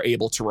tweet are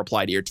able to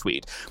reply to your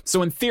tweet.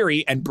 So in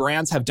theory, and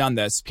brands have done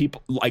this,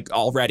 people like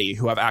already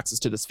who have access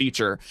to this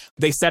feature,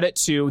 they set it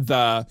to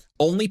the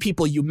only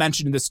people you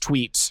mention in this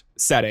tweet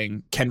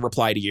setting can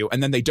reply to you,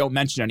 and then they don't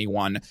mention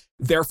anyone,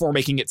 therefore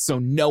making it so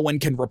no one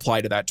can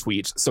reply to that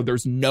tweet. So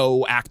there's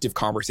no active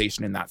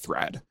conversation in that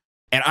thread.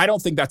 And I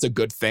don't think that's a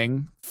good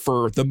thing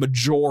for the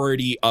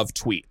majority of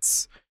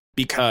tweets,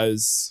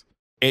 because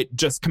it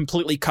just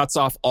completely cuts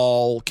off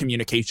all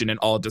communication and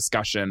all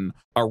discussion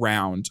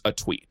around a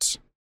tweet.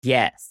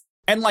 Yes.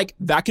 And like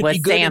that could be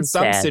good in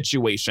some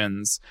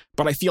situations,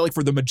 but I feel like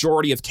for the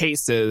majority of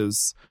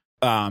cases,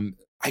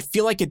 I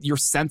feel like you're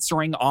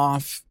censoring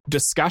off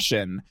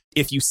discussion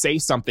if you say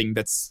something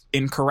that's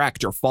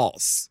incorrect or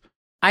false.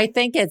 I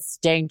think it's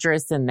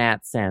dangerous in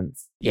that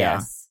sense.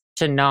 Yes.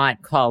 To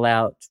not call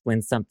out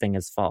when something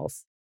is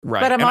false. Right.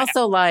 But I'm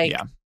also I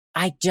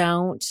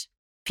don't...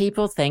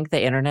 People think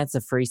the internet's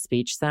a free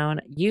speech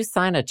zone. You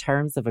sign a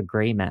terms of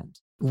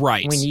agreement.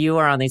 Right. When you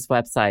are on these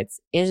websites,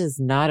 it is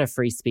not a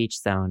free speech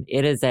zone.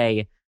 It is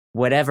a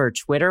whatever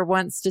Twitter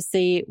wants to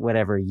see,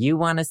 whatever you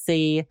want to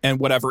see. And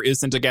whatever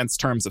isn't against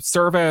terms of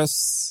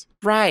service.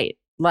 Right.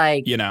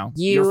 Like, you know,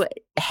 you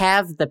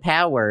have the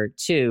power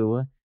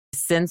to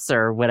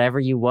censor whatever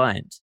you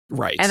want.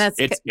 Right. And that's,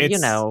 you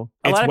know,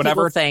 a lot of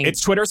whatever, people think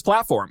it's Twitter's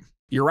platform.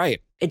 You're right.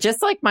 It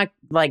just like my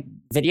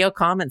video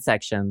comment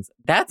sections.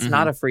 That's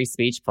not a free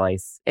speech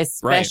place,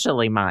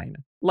 especially mine.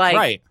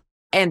 Like,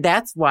 and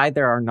that's why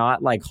there are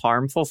not like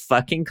harmful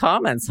fucking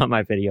comments on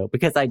my video,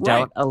 because I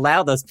don't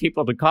allow those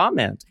people to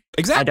comment.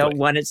 Exactly. I don't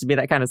want it to be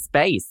that kind of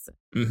space.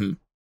 Mm-hmm.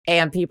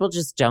 And people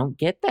just don't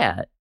get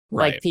that.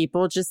 Right. Like,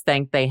 people just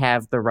think they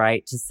have the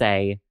right to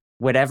say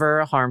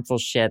whatever harmful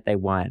shit they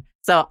want.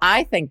 So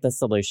I think the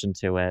solution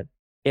to it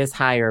is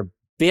hire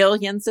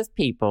billions of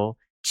people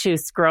to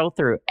scroll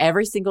through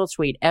every single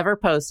tweet ever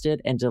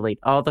posted and delete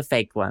all the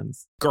fake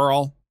ones.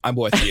 Girl, I'm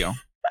with you.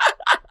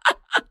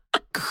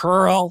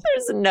 Girl.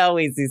 There's no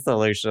easy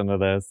solution to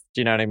this.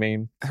 Do you know what I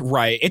mean?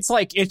 Right. It's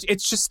like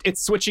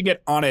it's switching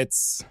it on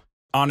its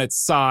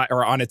side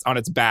or on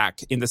its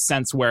back, in the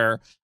sense where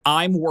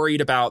I'm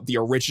worried about the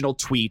original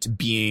tweet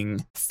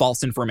being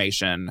false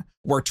information,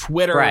 where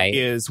Twitter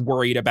is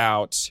worried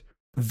about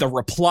the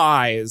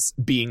replies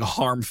being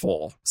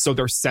harmful. So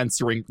they're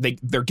censoring,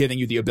 they're giving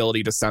you the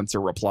ability to censor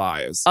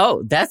replies.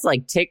 Oh, that's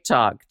like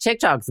TikTok.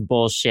 TikTok's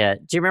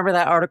bullshit. Do you remember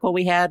that article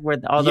we had where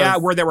all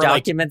those where they were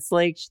documents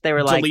leaked? They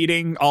were like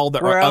deleting all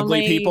the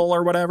ugly people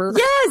or whatever.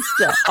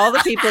 Yes. All the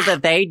people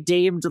that they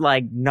deemed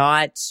like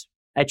not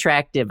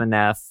attractive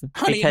enough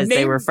because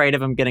they were afraid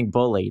of him getting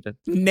bullied.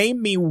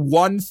 Name me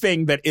one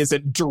thing that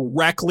isn't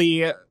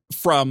directly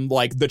from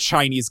like the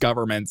Chinese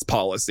government's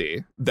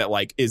policy that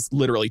like is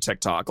literally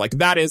TikTok. Like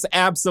that is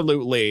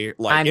absolutely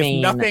like,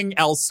 if nothing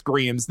else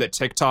screams that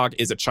TikTok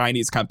is a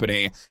Chinese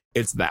company,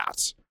 it's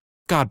that.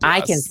 God bless.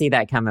 I can see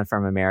that coming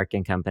from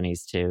American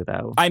companies too,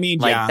 though. I mean,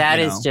 like, that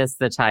is just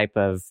the type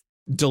of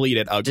delete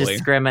it ugly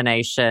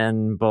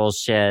discrimination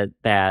bullshit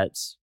that,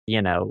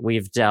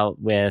 we've dealt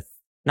with,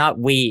 not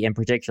we in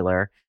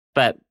particular,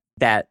 but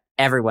that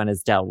everyone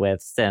has dealt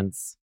with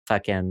since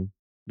fucking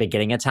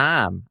beginning of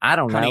time. I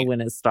don't know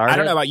when it started. I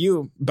don't know about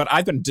you, but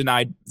I've been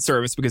denied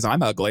service because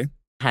I'm ugly.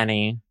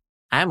 Honey,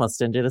 I almost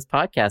didn't do this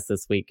podcast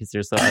this week because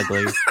you're so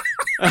ugly.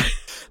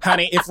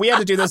 Honey, if we had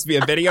to do this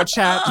via video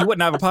chat, you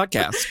wouldn't have a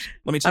podcast.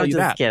 Let me tell you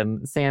that. I'm just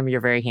kidding. Sam,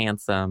 you're very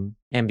handsome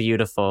and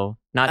beautiful.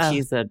 Not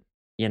she's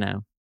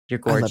you're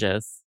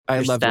gorgeous.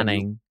 You're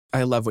stunning.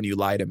 I love when you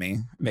lie to me. It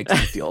makes me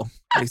feel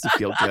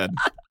good.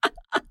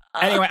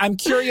 Anyway, I'm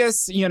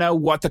curious,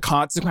 what the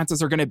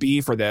consequences are going to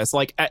be for this.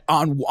 Like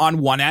on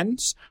one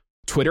end,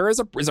 Twitter is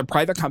a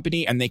private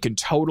company and they can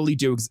totally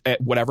do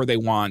whatever they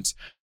want.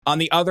 On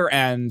the other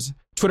end,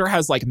 Twitter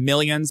has like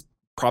millions,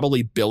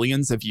 probably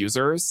billions of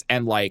users,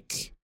 and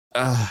like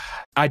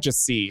I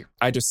just see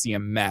a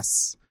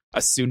mess, a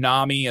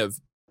tsunami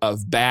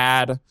of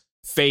bad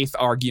faith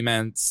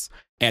arguments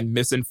and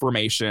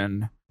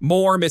misinformation,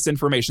 more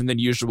misinformation than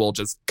usual,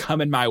 just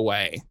coming my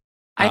way.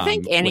 I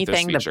think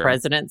anything the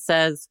president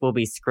says will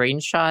be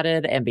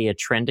screenshotted and be a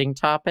trending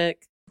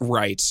topic.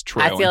 Right,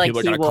 true. I feel like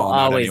he will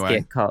always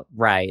get called.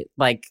 Right,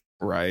 like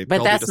right.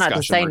 But that's not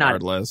to say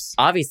regardless.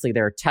 Not. Obviously,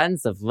 there are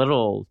tons of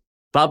little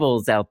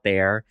bubbles out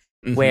there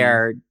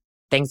where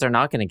things are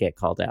not going to get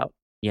called out.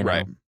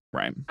 Right.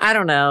 I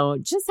don't know.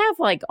 Just have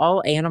like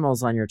all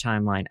animals on your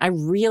timeline. I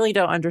really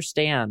don't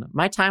understand.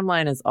 My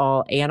timeline is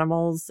all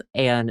animals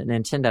and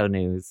Nintendo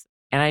news.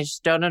 And I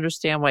just don't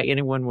understand why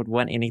anyone would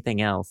want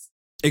anything else.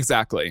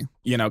 Exactly.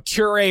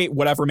 Curate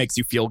whatever makes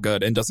you feel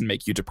good and doesn't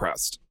make you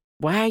depressed.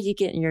 Why are you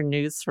getting your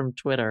news from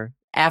Twitter?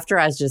 After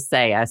I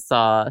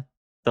saw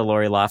the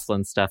Lori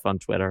Loughlin stuff on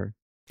Twitter.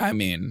 I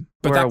mean,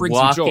 but that brings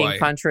you joy. Walking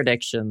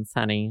contradictions,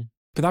 honey.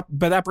 But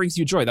that brings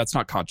you joy. That's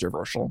not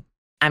controversial.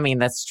 I mean,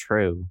 that's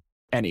true.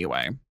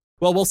 Anyway,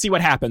 well, we'll see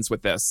what happens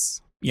with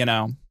this,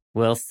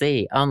 We'll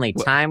see. Only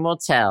time will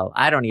tell.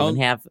 I don't even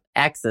have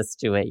access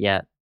to it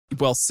yet.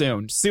 Well,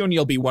 soon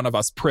you'll be one of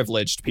us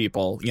privileged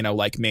people,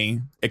 like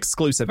me,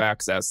 exclusive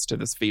access to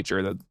this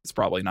feature that's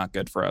probably not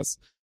good for us.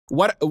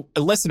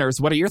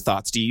 Listeners, what are your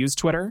thoughts? Do you use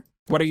Twitter?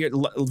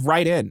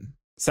 Write in.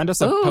 Send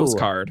us a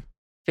postcard.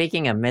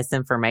 Speaking of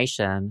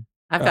misinformation,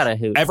 I've got a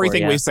hoot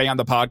everything for you. We say on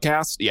the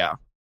podcast, yeah.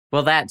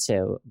 Well, that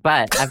too.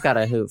 But I've got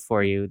a hoot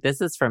for you.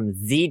 This is from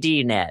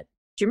ZDNet.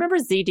 Do you remember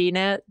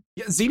ZDNet?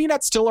 Yeah,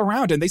 ZDNet's still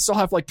around, and they still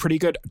have like pretty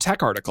good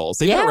tech articles.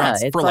 They've been around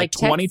for like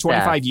 20,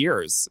 25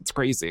 years. It's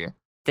crazy.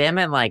 Them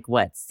and like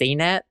what?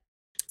 CNET?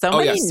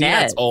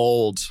 CNET's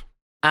old.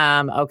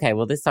 Okay,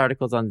 well, this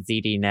article's on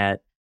ZDNet.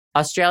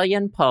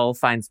 Australian poll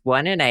finds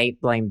 1 in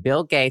 8 blame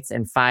Bill Gates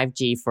and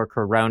 5G for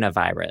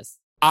coronavirus.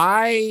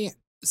 I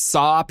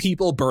saw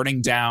people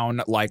burning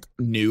down like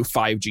new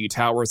 5G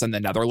towers in the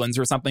Netherlands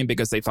or something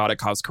because they thought it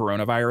caused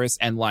coronavirus.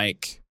 And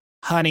like,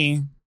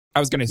 honey, I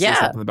was going to say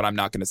something, but I'm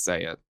not going to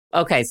say it.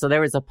 Okay, so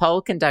there was a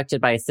poll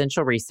conducted by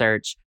Essential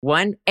Research.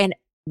 And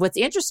what's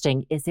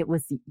interesting is it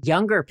was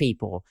younger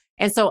people.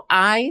 And so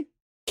I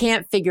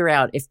can't figure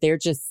out if they're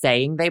just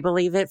saying they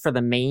believe it for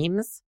the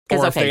memes.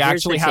 Or if they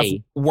actually have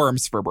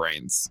worms for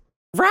brains.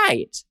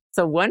 Right.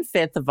 So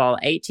 1/5 of all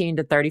 18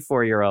 to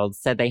 34-year-olds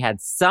said they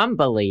had some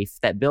belief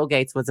that Bill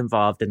Gates was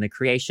involved in the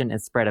creation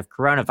and spread of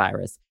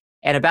coronavirus.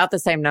 And about the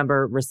same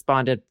number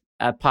responded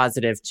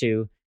positive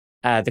to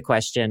the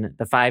question,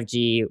 the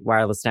 5G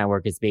wireless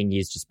network is being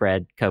used to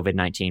spread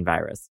COVID-19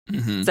 virus.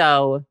 Mm-hmm.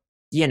 So,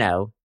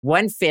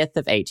 1/5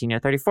 of 18 or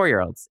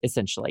 34-year-olds,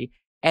 essentially.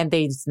 And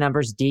these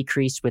numbers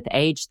decreased with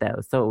age,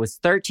 though. So it was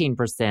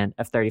 13%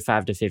 of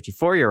 35 to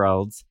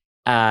 54-year-olds,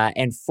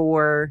 and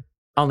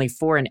only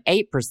 4 and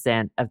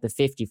 8% of the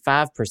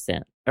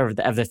 55%, or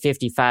of the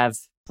 55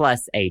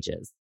 plus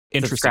ages.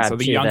 Interesting. So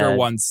the younger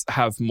ones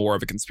have more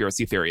of a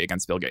conspiracy theory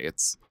against Bill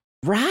Gates.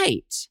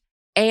 Right.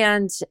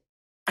 And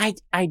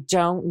I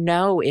don't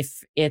know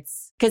if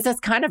it's, because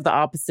that's kind of the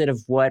opposite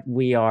of what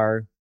we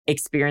are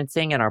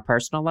experiencing in our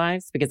personal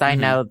lives, because I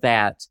know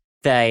that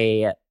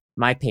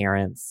my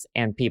parents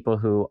and people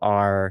who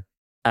are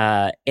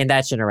in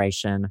that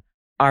generation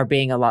are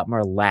being a lot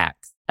more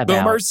lax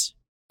about... Boomers?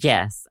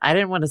 Yes. I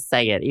didn't want to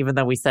say it, even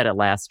though we said it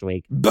last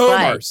week.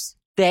 Boomers!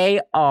 But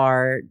they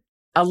are,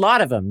 a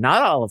lot of them,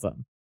 not all of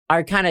them,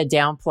 are kind of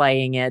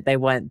downplaying it. They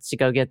want to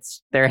go get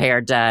their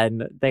hair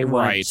done. They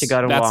want to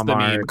go to Walmart. That's the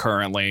meme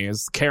currently,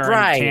 is Karen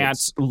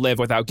can't live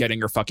without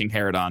getting her fucking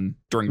hair done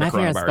during the coronavirus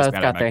pandemic. My parents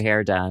both got their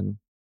hair done.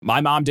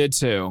 My mom did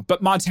too.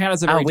 But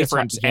Montana's a very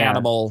different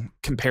animal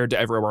compared to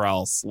everywhere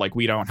else. Like,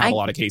 we don't have a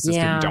lot of cases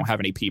because we don't have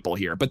any people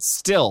here. But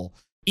still,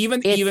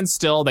 even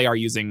still, they are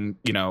using,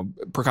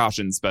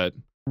 precautions. But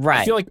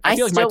Right. I feel like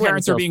my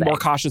parents are being more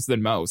cautious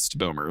than most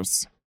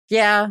boomers.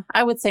 Yeah,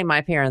 I would say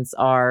my parents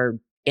are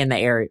in the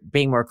area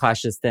being more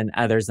cautious than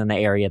others in the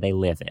area they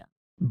live in.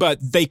 But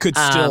they could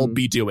still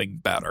be doing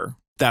better.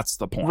 That's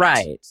the point.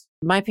 Right.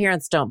 My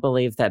parents don't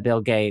believe that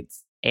Bill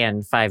Gates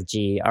and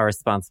 5G are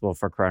responsible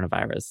for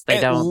coronavirus.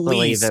 They don't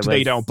believe it was...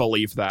 They don't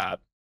believe that.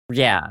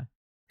 Yeah.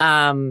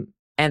 And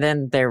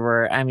then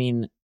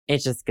it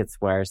just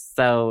gets worse.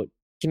 So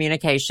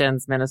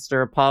Communications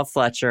Minister Paul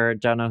Fletcher,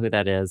 don't know who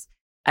that is,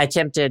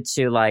 attempted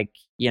to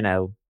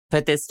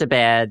put this to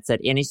bed, said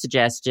any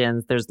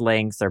suggestions, there's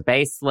links, are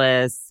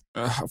baseless.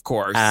 Of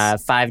course.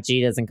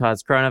 5G doesn't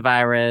cause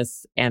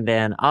coronavirus. And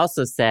then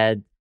also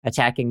said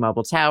attacking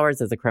mobile towers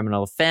is a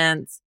criminal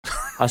offense.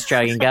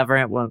 Australian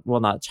government will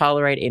not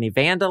tolerate any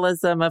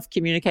vandalism of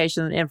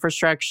communication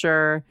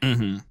infrastructure.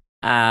 Mm-hmm.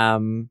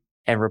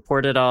 And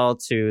reported all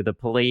to the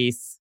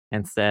police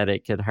and said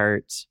it could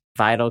hurt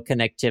vital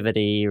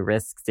connectivity,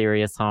 risk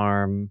serious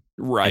harm,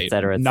 right? Et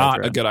cetera,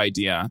 Not a good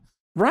idea.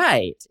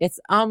 Right. It's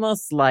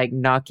almost like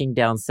knocking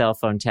down cell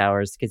phone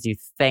towers because you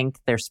think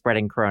they're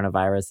spreading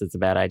coronavirus is a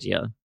bad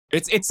idea.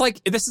 It's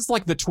like, this is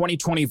like the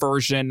 2020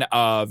 version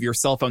of your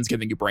cell phone's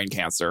giving you brain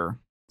cancer.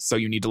 So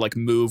you need to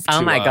move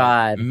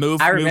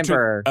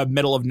to a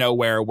middle of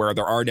nowhere where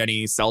there aren't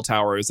any cell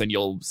towers and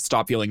you'll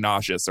stop feeling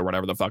nauseous or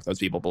whatever the fuck those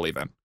people believe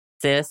in.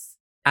 Sis,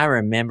 I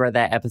remember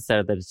that episode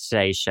of the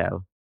Today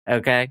Show.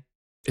 Okay?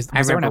 Was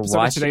there an episode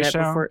of Today Show?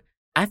 Before.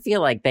 I feel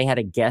like they had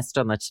a guest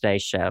on the Today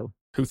Show.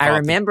 I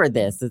remember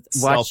this.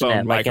 Cell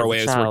phone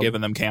microwaves were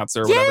giving them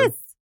cancer or whatever.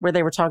 Where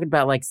they were talking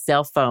about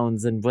cell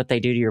phones and what they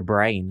do to your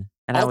brain.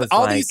 And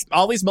all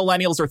these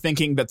millennials are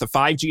thinking that the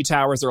 5G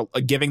towers are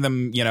giving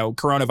them,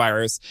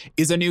 coronavirus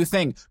is a new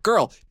thing.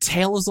 Girl,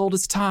 tale as old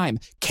as time.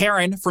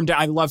 Karen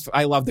I love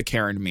the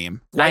Karen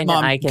meme. White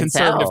mom,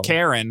 conservative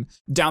Karen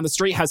down the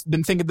street has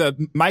been thinking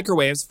the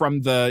microwaves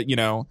from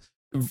the,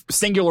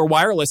 Singular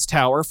Wireless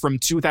Tower from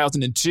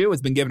 2002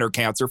 has been giving her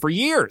cancer for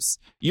years.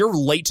 You're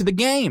late to the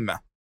game.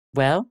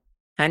 Well,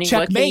 honey,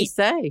 checkmate. What can you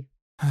say?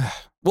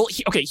 Well,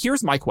 okay,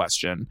 here's my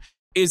question.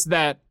 Is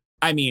that,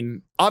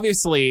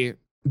 obviously,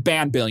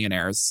 ban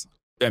billionaires,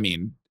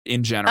 in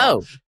general.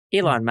 Oh,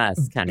 Elon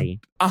Musk,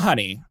 honey.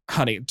 Honey.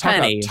 Talk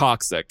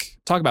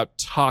about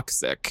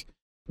toxic.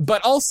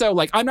 But also,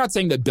 I'm not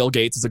saying that Bill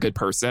Gates is a good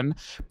person,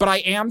 but I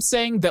am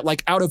saying that,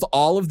 out of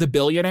all of the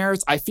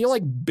billionaires, I feel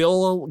like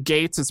Bill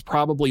Gates is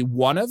probably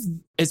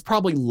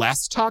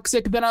less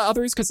toxic than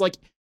others because,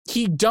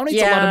 he donates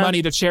a lot of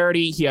money to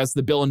charity. He has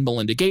the Bill and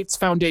Melinda Gates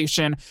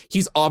Foundation.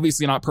 He's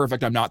obviously not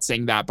perfect. I'm not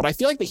saying that. But I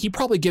feel like that he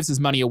probably gives his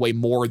money away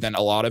more than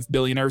a lot of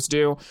billionaires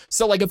do.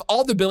 So, of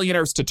all the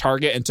billionaires to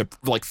target and to,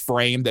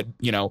 frame that,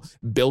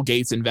 Bill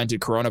Gates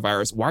invented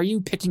coronavirus, why are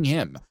you picking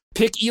him?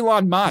 Pick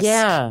Elon Musk.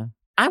 Yeah.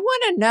 I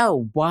want to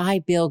know why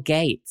Bill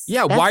Gates.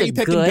 Yeah, why are you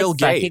picking Bill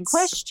Gates? Fucking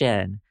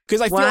question.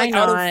 Because I feel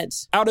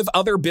out of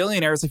other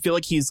billionaires, I feel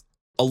like he's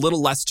a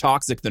little less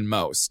toxic than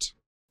most.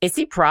 Is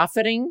he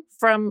profiting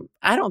from?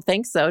 I don't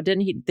think so.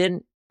 Didn't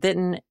him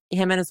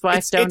and his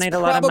wife donate a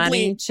lot of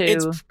money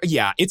to?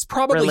 It's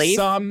probably relief?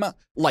 Some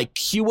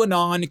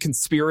QAnon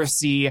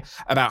conspiracy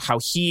about how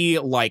he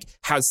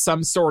has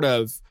some sort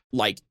of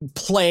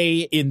play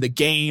in the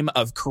game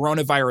of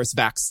coronavirus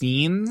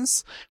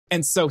vaccines.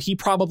 And so he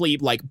probably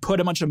put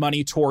a bunch of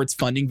money towards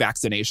funding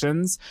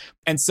vaccinations.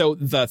 And so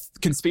the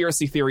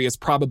conspiracy theory is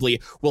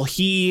probably,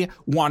 he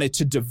wanted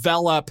to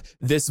develop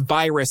this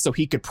virus so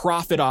he could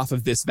profit off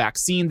of this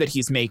vaccine that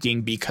he's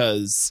making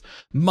because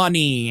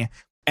money.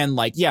 And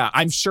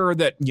I'm sure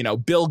that,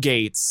 Bill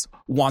Gates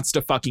wants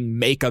to fucking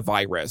make a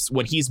virus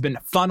when he's been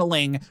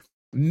funneling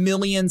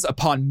millions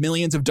upon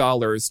millions of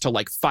dollars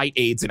to fight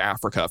AIDS in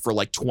Africa for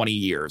 20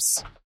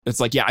 years. It's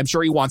I'm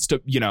sure he wants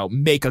to,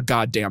 make a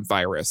goddamn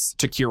virus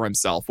to cure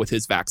himself with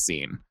his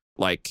vaccine.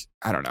 I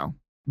don't know.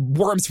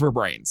 Worms for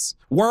brains.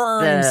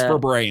 For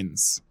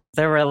brains.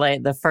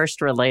 The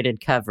first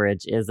related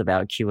coverage is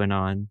about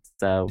QAnon.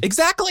 So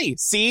exactly.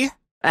 See?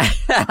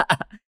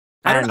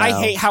 I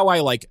hate how I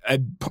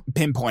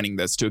pinpointing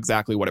this to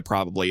exactly what it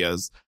probably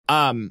is.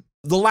 The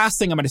last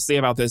thing I'm going to say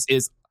about this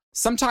is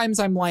sometimes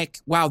I'm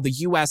wow, the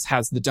U.S.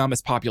 has the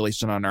dumbest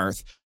population on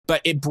earth, but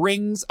it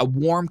brings a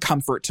warm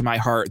comfort to my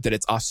heart that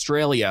it's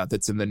Australia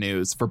that's in the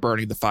news for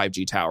burning the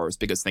 5G towers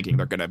because thinking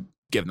they're going to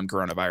give them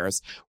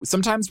coronavirus.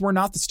 Sometimes we're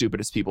not the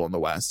stupidest people in the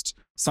West.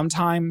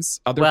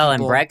 Sometimes other people...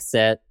 and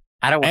Brexit.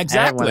 I don't want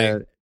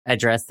to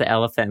address the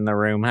elephant in the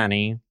room,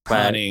 honey.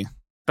 But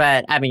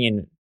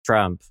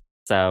Trump.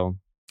 So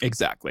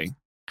exactly.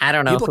 I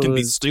don't know. People can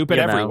be stupid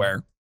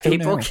everywhere.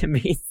 People can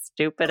be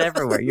stupid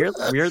everywhere. You're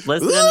listening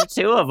to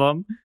two of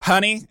them,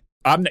 honey.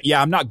 I'm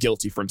not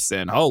guilty from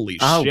sin. Holy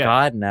shit! Oh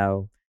God,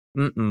 no.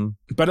 Mm-mm.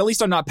 But at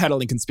least I'm not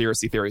peddling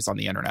conspiracy theories on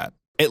the internet.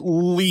 At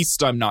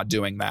least I'm not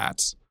doing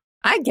that.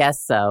 I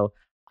guess so.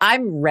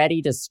 I'm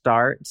ready to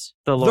start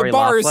the Lori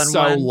Laughlin. The bar is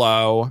so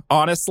low.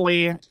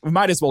 Honestly, we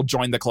might as well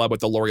join the club with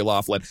the Lori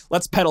Laughlin.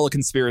 Let's peddle a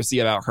conspiracy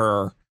about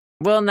her.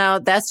 Well, no,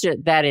 that's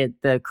just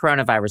the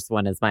coronavirus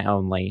one is my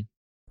only.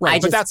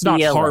 Right, but that's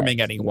not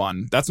harming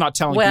anyone. That's not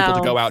telling people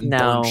to go out and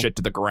burn shit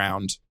to the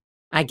ground.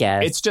 I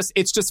guess.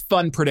 It's just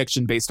fun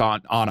prediction based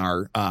on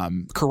our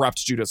corrupt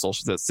judicial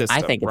system.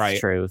 I think it's right?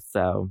 true.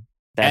 So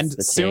that's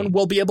and soon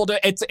we'll be able to.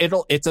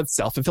 It's a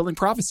self-fulfilling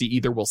prophecy.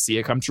 Either we'll see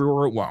it come true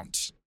or it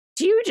won't.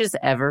 Do you just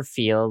ever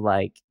feel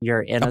like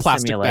you're in a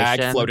plastic simulation?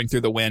 bag floating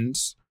through the wind?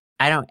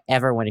 I don't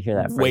ever want to hear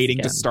that phrase waiting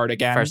again, to start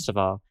again. First of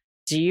all,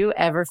 do you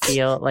ever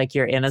feel like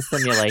you're in a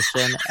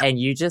simulation and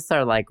you just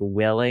are like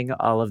willing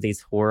all of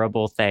these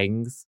horrible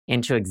things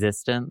into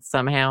existence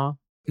somehow?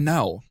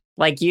 No.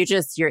 Like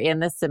you're in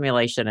this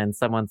simulation and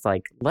someone's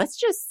like, let's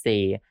just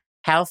see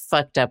how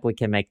fucked up we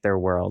can make their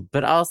world.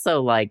 But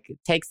also like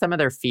take some of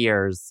their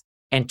fears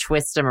and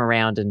twist them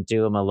around and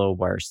do them a little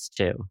worse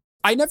too.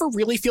 I never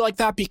really feel like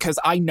that because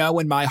I know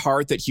in my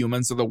heart that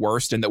humans are the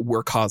worst and that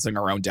we're causing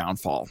our own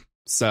downfall.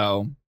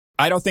 So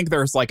I don't think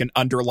there's like an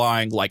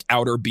underlying like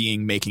outer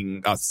being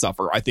making us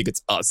suffer. I think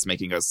it's us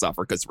making us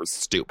suffer because we're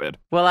stupid.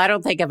 Well, I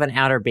don't think of an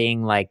outer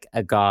being like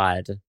a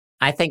god.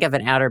 I think of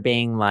an outer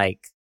being like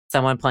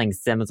someone playing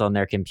Sims on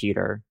their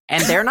computer.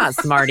 And they're not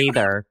smart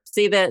either.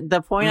 See,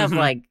 the point of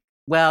like,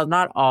 well,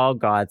 not all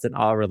gods and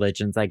all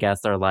religions, I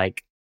guess, are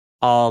like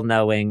all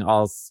knowing,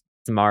 all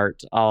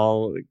smart,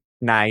 all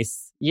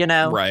nice, you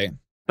know? Right.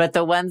 But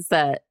the ones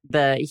that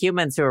the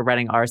humans who are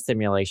running our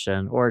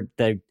simulation or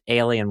the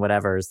alien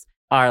whatevers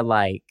are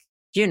like,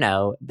 you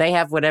know, they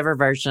have whatever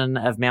version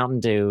of Mountain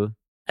Dew,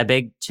 a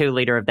big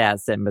 2-liter of that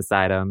sitting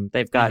beside them.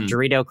 They've got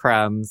Dorito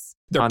crumbs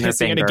They're on their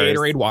pissing in a fingers.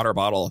 Gatorade water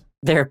bottle.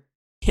 They're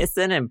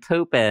pissing and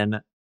pooping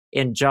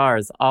in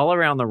jars all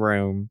around the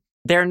room.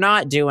 They're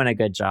not doing a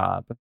good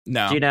job.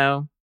 No. Do you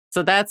know?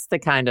 So that's the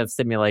kind of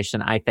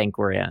simulation I think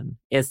we're in.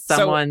 Is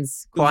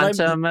someone's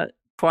quantum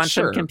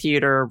sure.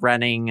 computer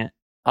running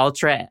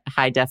ultra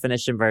high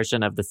definition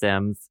version of The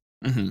Sims.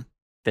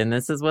 Then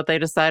this is what they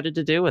decided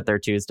to do with their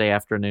Tuesday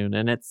afternoon.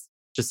 And it's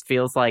just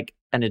feels like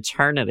an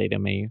eternity to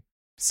me.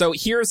 So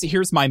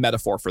here's my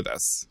metaphor for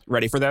this.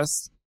 Ready for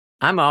this?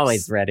 I'm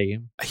always ready.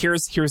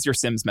 Here's your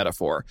Sims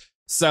metaphor.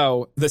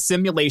 So the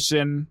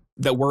simulation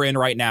that we're in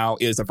right now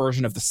is a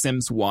version of The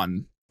Sims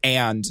 1,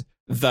 and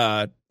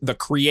the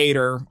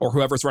creator or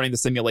whoever's running the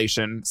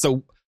simulation.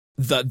 So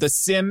the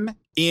sim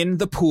in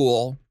the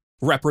pool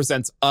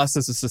represents us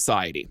as a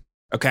society.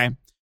 Okay.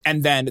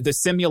 And then the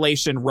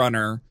simulation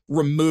runner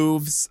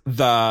removes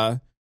the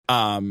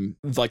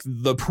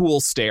pool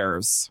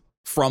stairs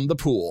from the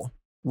pool.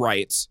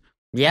 Right.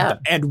 Yeah.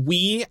 And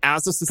we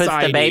as a society...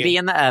 Puts the baby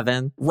in the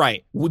oven.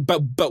 Right.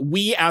 But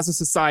we as a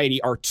society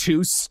are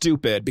too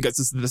stupid, because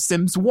this is The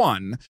Sims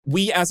 1.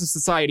 We as a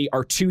society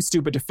are too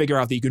stupid to figure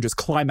out that you can just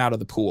climb out of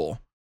the pool.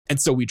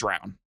 And so we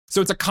drown.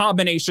 So it's a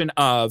combination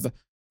of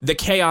the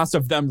chaos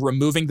of them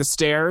removing the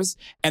stairs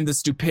and the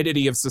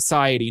stupidity of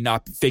society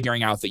not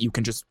figuring out that you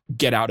can just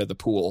get out of the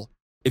pool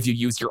if you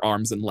use your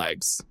arms and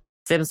legs.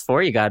 Sims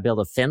 4, you gotta build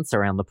a fence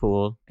around the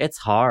pool. It's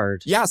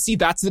hard. Yeah, see,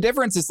 that's the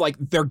difference. It's like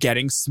they're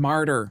getting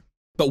smarter.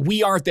 But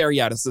we aren't there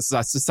yet as a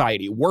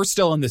society. We're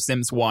still in The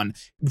Sims 1,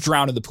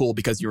 drown in the pool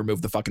because you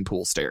removed the fucking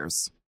pool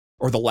stairs.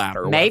 Or the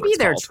ladder. Or maybe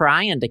they're called.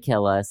 trying to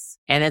kill us.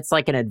 And it's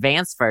like an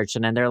advanced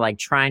version. And they're like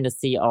trying to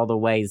see all the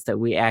ways that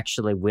we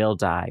actually will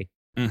die.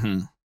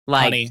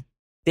 Like, Honey.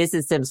 This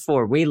is Sims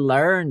 4. We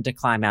learned to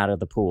climb out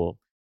of the pool.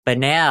 But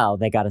now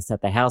they got to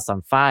set the house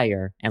on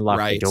fire and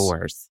lock the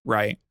doors.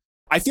 Right.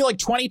 I feel like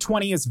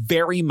 2020 is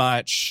very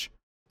much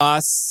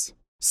us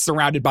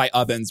surrounded by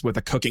ovens with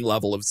a cooking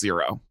level of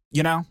 0.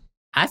 You know?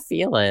 I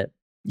feel it.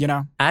 You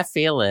know? I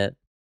feel it.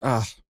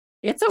 Ugh,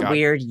 it's a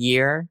weird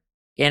year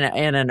in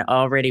an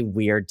already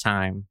weird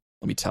time.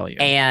 Let me tell you.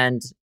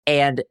 And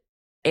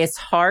it's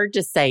hard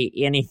to say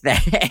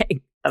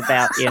anything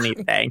about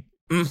anything.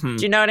 Do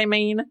you know what I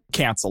mean?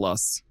 Cancel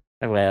us.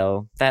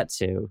 Well, that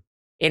too.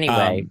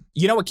 Anyway.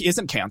 You know what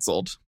isn't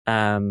canceled?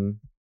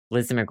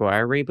 Lizzie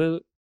McGuire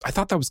reboot. I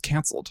thought that was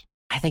canceled.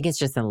 I think it's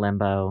just in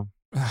limbo.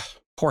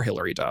 Poor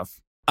Hillary Duff.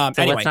 So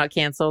anyway, what's not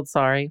canceled?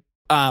 Sorry.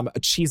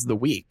 Cheese of the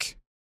week.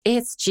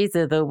 It's cheese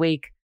of the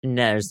week. No,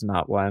 there's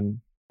not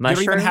one. Mushrooms?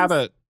 You don't even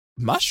have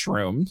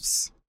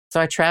mushrooms. So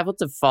I traveled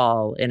to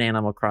Fall in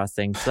Animal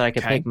Crossing so I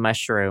could pick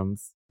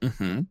mushrooms.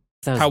 So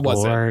How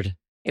was it?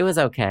 It was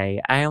okay.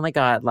 I only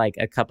got like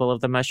a couple of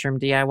the mushroom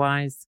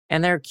DIYs,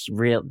 and they're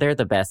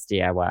the best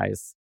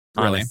DIYs.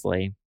 Honestly.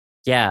 Really?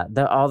 Yeah,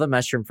 all the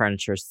mushroom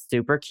furniture is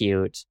super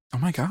cute. Oh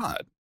my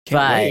God.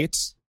 Can't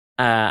wait.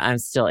 I'm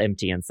still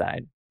empty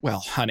inside. Well,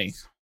 honey,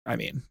 I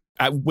mean,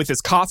 with this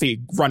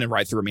coffee running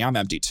right through me, I'm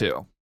empty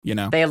too, you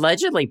know? They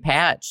allegedly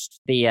patched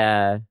the,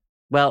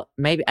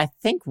 I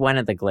think one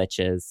of the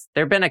glitches.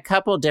 There have been a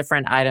couple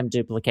different item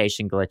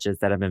duplication glitches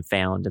that have been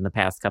found in the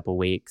past couple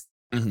weeks.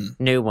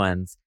 New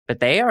ones. But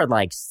they are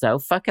like so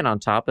fucking on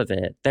top of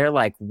it. They're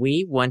like,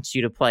 we want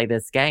you to play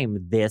this game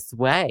this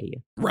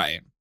way. Right.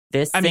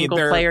 This single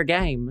player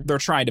game. They're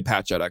trying to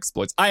patch out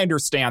exploits. I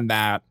understand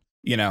that.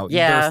 You know,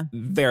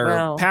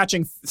 they're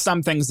patching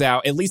some things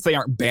out. At least they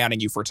aren't banning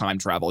you for time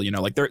travel. You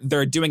know, like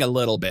they're doing a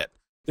little bit.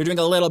 They're doing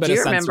a little bit of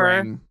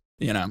censoring.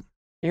 You know,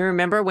 you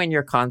remember when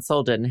your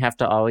console didn't have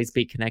to always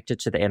be connected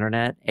to the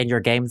internet and your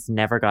games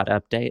never got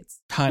updates?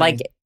 Honey, like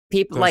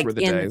people, those like were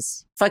the in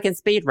days. Fucking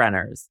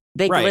speedrunners.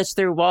 They glitch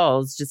through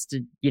walls just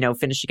to,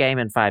 finish a game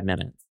in 5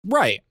 minutes.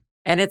 Right.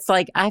 And it's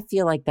like, I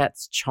feel like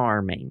that's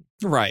charming.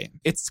 Right.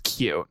 It's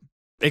cute.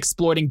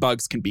 Exploiting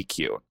bugs can be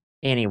cute.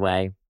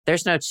 Anyway,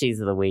 there's no cheese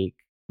of the week.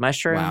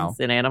 Mushrooms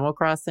in Animal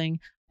Crossing.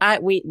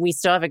 We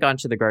still haven't gone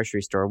to the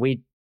grocery store.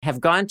 We have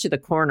gone to the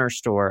corner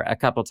store a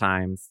couple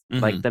times,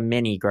 like the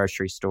mini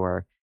grocery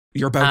store.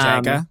 Your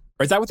bodega?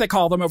 Or is that what they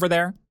call them over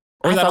there?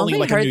 Or is that only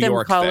like a New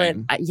York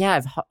thing?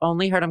 I've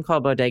only heard them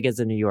call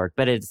bodegas in New York,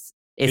 but it's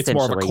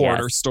more of a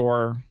corner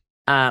store.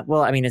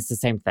 Well, I mean, it's the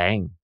same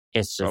thing.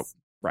 It's just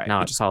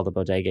it's called a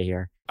bodega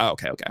here. Oh,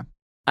 okay.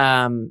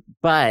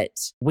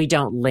 But we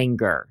don't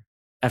linger.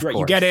 Of course.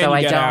 You get in, so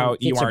you get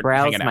out. You don't get to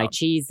browse my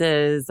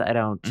cheeses. I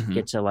don't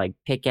get to like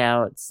pick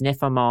out, sniff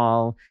them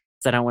all.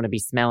 So I don't want to be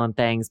smelling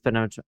things, put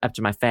them up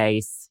to my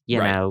face, you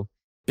know.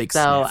 Big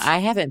so sniff. I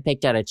haven't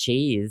picked out a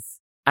cheese.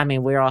 I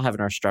mean, we're all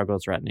having our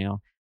struggles right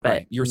now.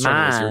 But your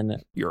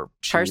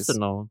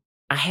personal,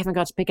 I haven't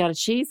got to pick out a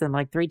cheese in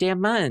like 3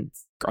 damn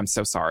months. I'm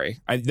so sorry.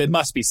 It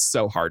must be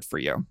so hard for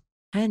you.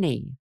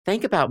 Honey,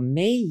 think about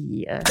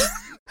me.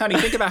 Honey,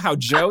 think about how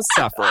Joe's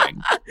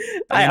suffering.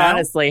 I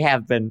honestly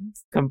have been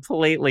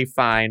completely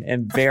fine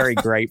and very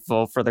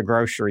grateful for the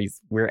groceries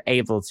we're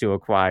able to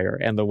acquire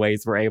and the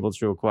ways we're able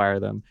to acquire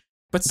them.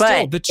 But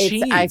still, the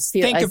cheese.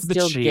 Think of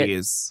the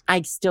cheese.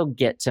 I still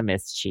get to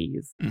miss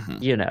cheese,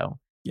 you know.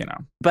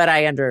 But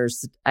I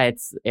understand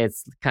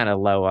it's kind of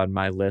low on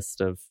my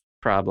list of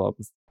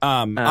problems.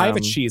 I have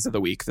a cheese of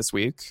the week this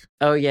week.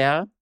 Oh,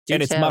 yeah?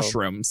 It's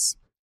mushrooms.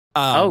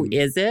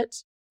 Is it?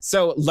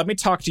 So let me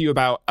talk to you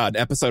about an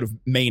episode of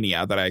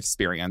Mania that I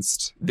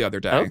experienced the other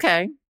day.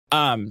 Okay.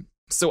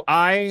 So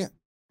I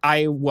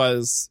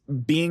was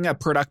being a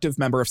productive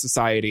member of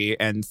society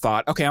and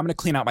thought, okay, I'm going to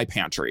clean out my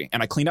pantry.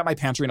 And I cleaned out my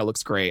pantry and it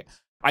looks great.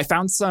 I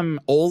found some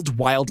old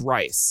wild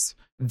rice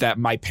that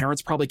my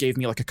parents probably gave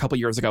me like a couple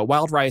years ago.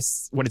 Wild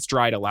rice, when it's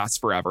dried, it lasts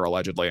forever,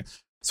 allegedly.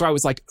 So I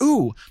was like,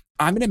 ooh,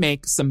 I'm going to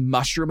make some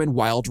mushroom and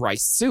wild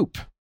rice soup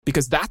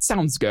because that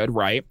sounds good,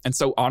 right? And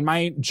so on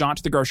my jaunt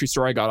to the grocery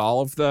store, I got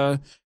all of the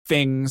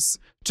things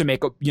to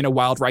make,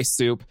 wild rice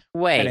soup.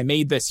 Wait. And I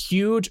made this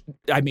huge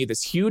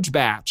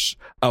batch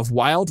of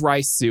wild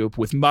rice soup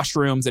with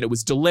mushrooms, and it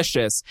was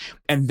delicious.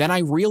 And then I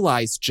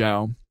realized,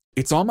 Joe,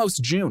 it's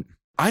almost June.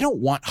 I don't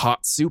want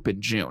hot soup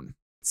in June.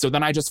 So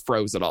then I just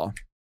froze it all.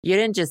 You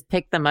didn't just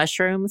pick the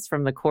mushrooms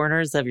from the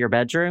corners of your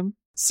bedroom?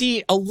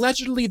 See,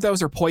 allegedly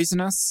those are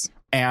poisonous,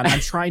 and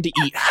I'm trying to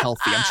eat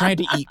healthy. I'm trying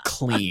to eat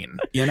clean,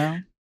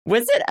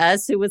 Was it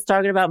us who was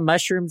talking about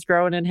mushrooms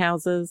growing in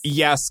houses?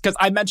 Yes, because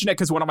I mentioned it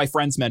because one of my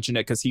friends mentioned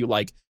it because he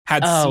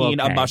had seen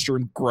a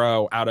mushroom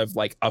grow out of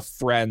a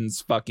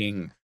friend's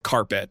fucking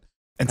carpet.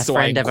 And so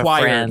I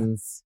inquired,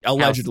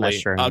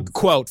 allegedly,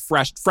 quote,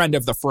 friend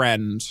of the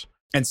friend.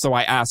 And so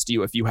I asked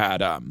you if you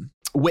had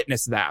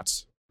witnessed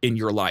that in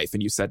your life,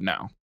 and you said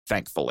no,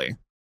 thankfully.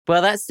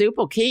 Well, that soup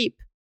will keep.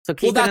 So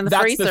keep it in the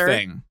freezer. That's the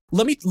thing.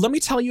 Let me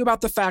tell you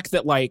about the fact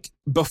that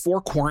before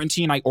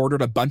quarantine, I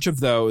ordered a bunch of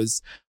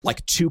those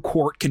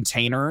 2-quart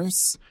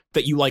containers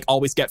that you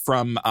always get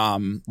from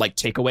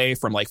takeaway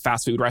from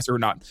fast food restaurants, or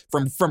not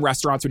from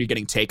restaurants when you're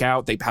getting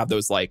takeout. They have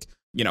those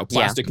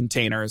plastic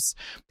containers.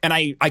 And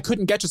I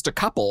couldn't get just a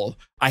couple.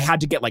 I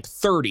had to get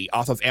 30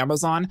 off of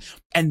Amazon,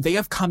 and they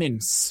have come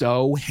in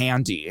so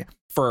handy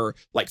for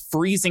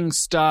freezing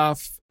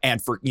stuff and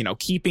for,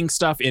 keeping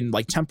stuff in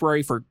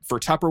temporary for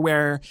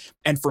Tupperware,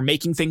 and for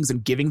making things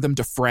and giving them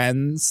to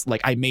friends.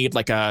 I'm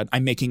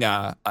making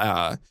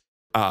a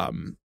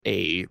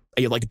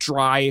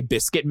dry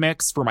biscuit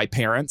mix for my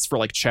parents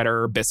for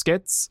cheddar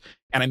biscuits.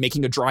 And I'm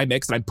making a dry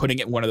mix and I'm putting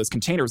it in one of those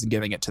containers and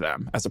giving it to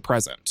them as a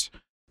present.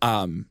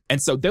 And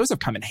so those have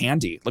come in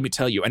handy, let me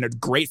tell you, and it's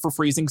great for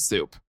freezing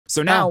soup.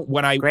 So now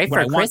when I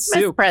want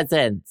soup,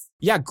 presents.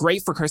 Yeah,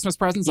 great for Christmas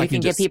presents. You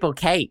can give people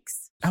cakes.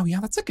 Oh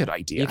yeah, that's a good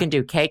idea. You can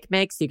do cake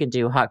mix. You can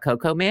do hot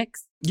cocoa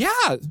mix.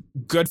 Yeah,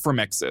 good for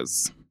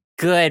mixes.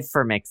 Good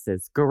for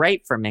mixes.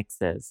 Great for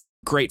mixes.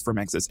 Great for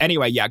mixes.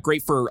 Anyway, yeah,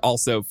 great for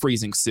also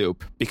freezing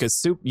soup, because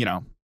soup,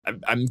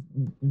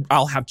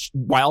 I'll have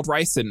wild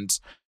rice and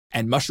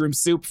mushroom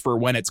soup for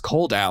when it's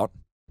cold out.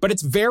 But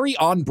it's very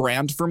on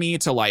brand for me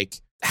to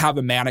have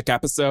a manic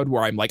episode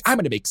where I'm I'm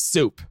going to make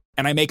soup,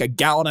 and I make 1.5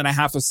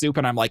 gallons of soup,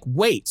 and I'm like,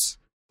 wait,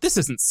 this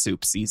isn't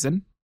soup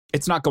season.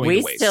 It's not going to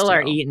waste. We still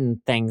are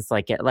eating things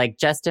like it.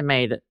 Justin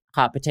made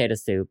hot potato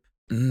soup,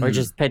 or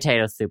just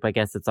potato soup. I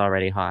guess it's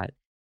already hot,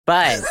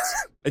 but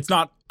it's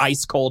not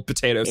ice cold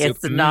potato soup.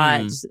 It's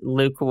not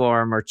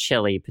lukewarm or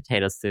chili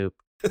potato soup.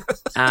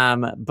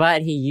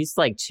 But he used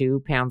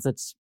 2 pounds of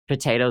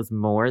potatoes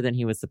more than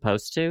he was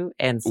supposed to,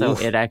 and so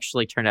it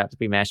actually turned out to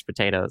be mashed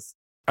potatoes.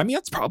 I mean,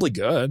 that's probably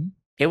good.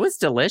 It was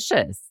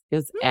delicious. It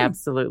was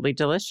absolutely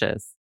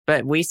delicious.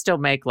 But we still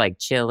make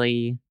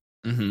chili.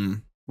 Mm-hmm.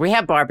 We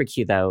have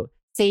barbecue though.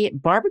 See,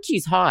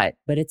 barbecue's hot,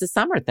 but it's a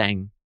summer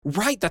thing.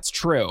 Right, that's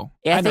true.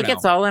 I think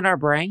it's all in our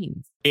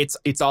brains.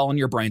 It's all in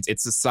your brains.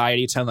 It's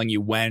society telling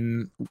you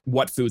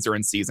what foods are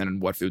in season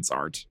and what foods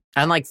aren't.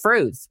 Unlike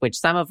fruits, which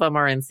some of them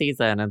are in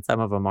season and some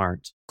of them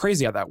aren't.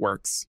 Crazy how that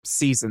works.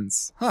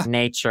 Seasons. Huh.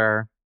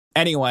 Nature.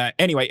 Anyway,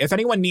 if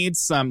anyone needs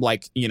some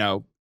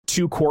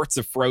 2 quarts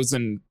of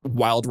frozen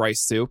wild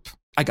rice soup,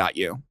 I got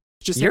you.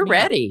 You're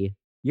ready.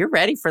 You're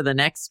ready for the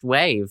next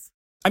wave.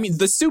 I mean,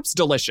 the soup's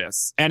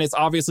delicious, and it's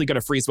obviously going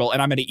to freeze well,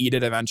 and I'm going to eat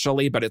it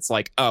eventually, but it's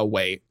like, oh,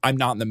 wait, I'm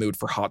not in the mood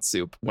for hot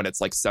soup when it's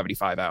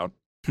 75 out.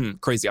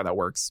 Crazy how that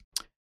works.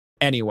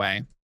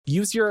 Anyway,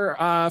 use your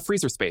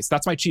freezer space.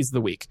 That's my cheese of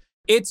the week.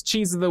 It's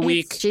cheese of the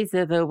week. Cheese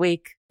of the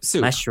week.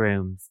 Soup.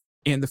 Mushrooms.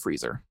 In the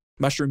freezer.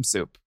 Mushroom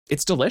soup.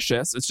 It's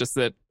delicious. It's just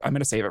that I'm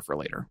going to save it for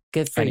later.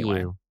 Good for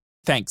you.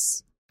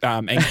 Thanks.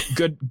 And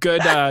good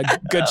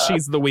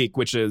cheese of the week,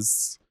 which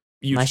is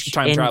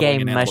time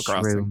traveling in Animal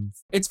Crossing.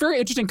 It's very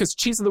interesting because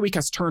cheese of the week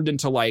has turned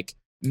into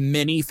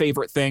mini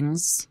favorite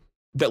things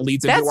that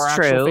leads into our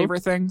actual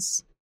favorite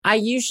things. I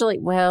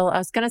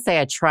was going to say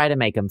I try to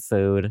make them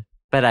food,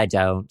 but I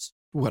don't.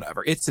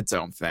 Whatever. It's its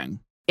own thing.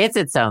 It's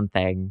its own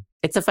thing.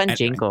 It's a fun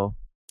jingle.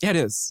 It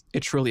is.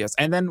 It truly is.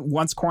 And then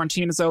once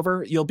quarantine is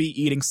over, you'll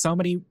be eating so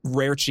many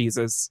rare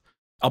cheeses.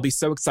 I'll be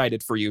so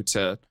excited for you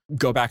to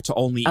go back to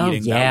only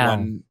eating that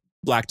one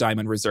Black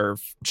Diamond Reserve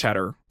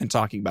cheddar and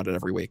talking about it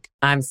every week.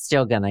 I'm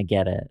still going to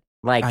get it.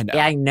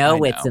 I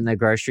know it's in the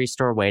grocery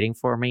store waiting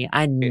for me.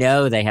 I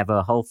know they have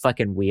a whole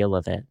fucking wheel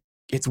of it.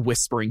 It's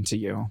whispering to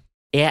you.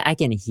 Yeah, I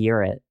can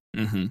hear it.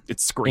 Mm-hmm.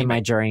 It's screaming. In my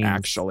dreams.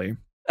 Actually.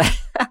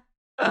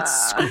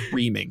 It's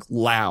screaming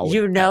loud.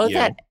 You know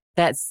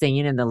that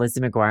scene in the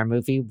Lizzie McGuire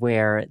movie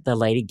where the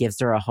lady gives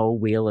her a whole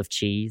wheel of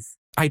cheese?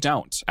 I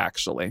don't,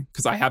 actually,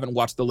 because I haven't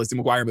watched the Lizzie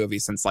McGuire movie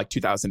since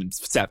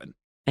 2007.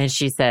 And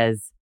she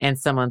says, and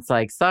someone's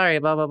like, sorry,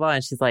 blah, blah, blah.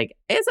 And she's like,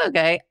 it's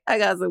okay. I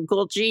got some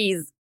cool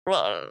cheese.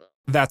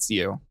 That's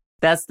you.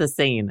 That's the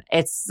scene.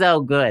 It's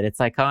so good. It's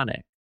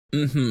iconic.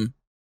 Mm-hmm.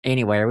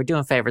 Anyway, are we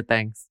doing favorite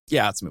things?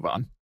 Yeah, let's move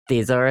on.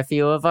 These are a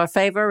few of our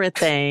favorite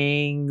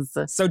things.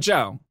 So,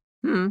 Joe,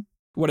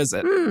 what is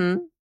it?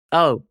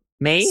 Oh,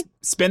 me?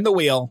 Spin the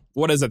wheel.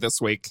 What is it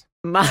this week?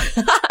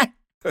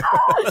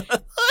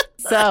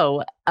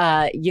 So,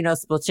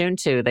 Splatoon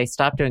 2, they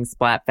stopped doing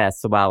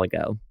Splatfest a while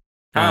ago.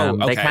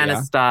 They kind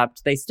of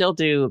stopped. They still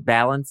do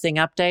balancing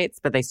updates,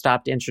 but they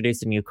stopped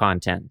introducing new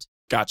content.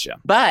 Gotcha.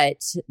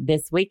 But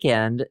this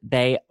weekend,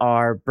 they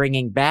are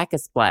bringing back a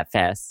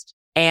Splatfest.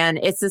 And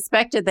it's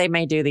suspected they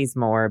may do these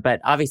more,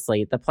 but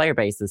obviously the player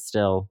base is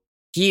still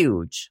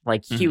huge,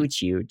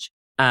 huge.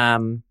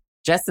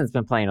 Justin's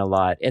been playing a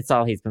lot. It's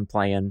all he's been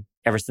playing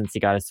ever since he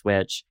got a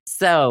Switch.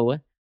 So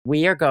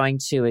we are going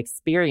to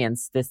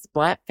experience this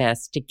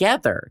Splatfest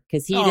together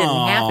because he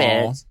didn't have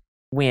it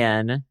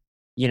when,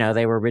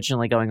 they were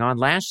originally going on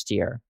last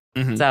year.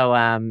 Mm-hmm. So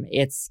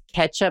it's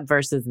ketchup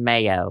versus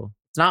mayo.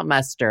 It's not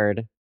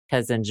mustard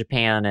because in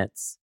Japan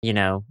it's,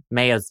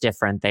 mayo's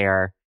different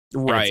there.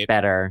 Right. It's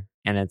better.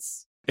 And it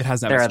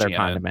has their other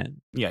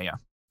condiment. Yeah.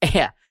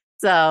 Yeah.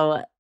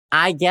 So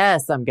I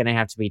guess I'm going to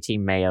have to be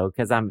Team Mayo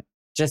because I'm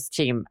just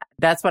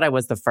that's what I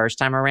was the first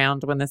time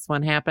around when this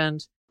one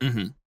happened.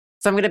 Mm-hmm.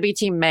 So I'm going to be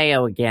Team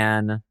Mayo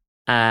again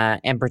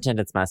and pretend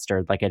it's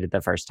mustard like I did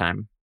the first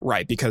time.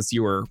 Right, because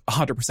you were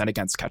 100%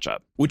 against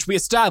ketchup, which we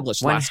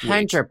established last week.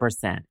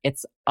 100%.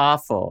 It's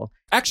awful.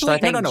 Actually, so I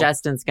think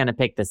Justin's going to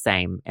pick the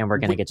same, and we're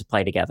going to get to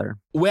play together.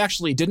 We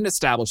actually didn't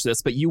establish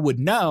this, but you would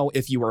know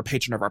if you were a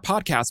patron of our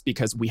podcast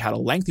because we had a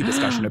lengthy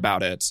discussion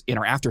about it in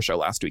our after show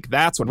last week.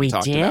 That's when we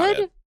talked about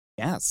it.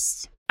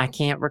 Yes. I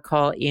can't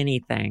recall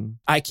anything.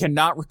 I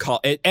cannot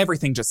recall.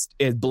 Everything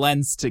it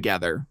blends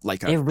together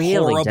like a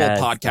really horrible does,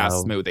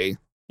 podcast smoothie.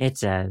 It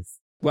does.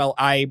 Well,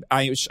 I'm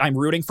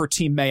rooting for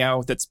Team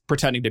Mayo that's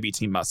pretending to be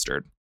Team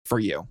Mustard for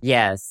you.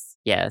 Yes.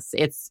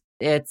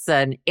 It's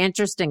an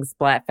interesting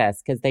Splatfest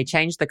because they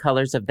changed the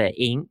colors of the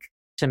ink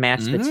to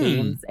match the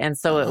teams. And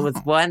so it was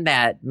one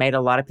that made a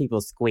lot of people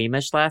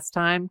squeamish last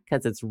time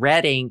because it's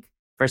red ink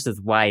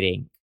versus white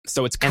ink.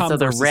 So it's cum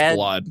versus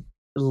blood.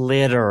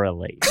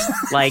 Literally.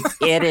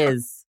 It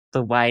is,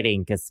 the white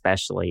ink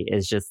especially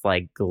is just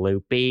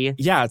gloopy.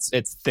 Yeah,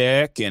 it's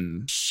thick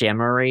and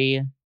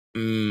shimmery.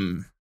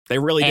 They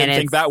really didn't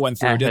think that one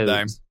through, did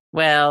they?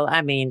 Well,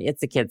 I mean,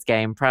 it's a kid's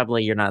game.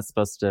 Probably you're not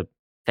supposed to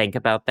think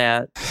about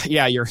that.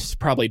 Yeah, you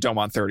probably don't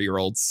want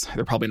 30-year-olds.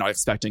 They're probably not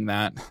expecting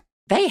that.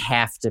 They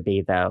have to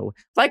be, though.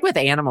 Like with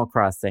Animal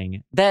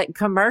Crossing, the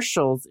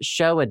commercials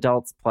show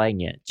adults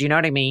playing it. Do you know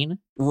what I mean?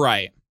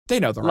 Right. They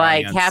know the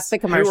audience. Half the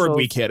commercials Who are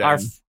we kidding?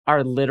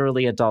 Are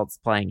literally adults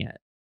playing it.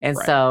 And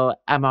so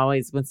I'm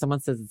always, when someone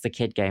says it's a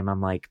kid game,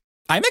 I'm like...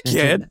 I'm a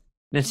kid.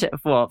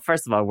 Well,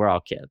 first of all, we're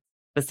all kids.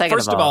 But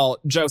first of all,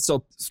 Joe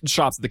still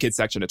shops at the kids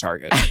section at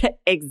Target.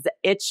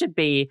 It should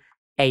be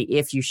a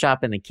if you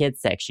shop in the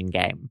kids section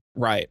game.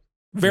 Right.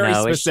 Very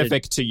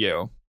specific to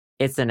you.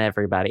 It's in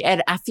everybody.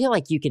 And I feel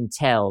like you can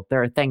tell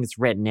there are things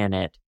written in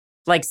it.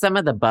 Like some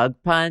of the bug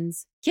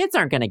puns, kids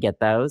aren't going to get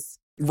those.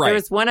 Right. There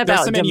was one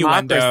about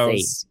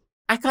democracy.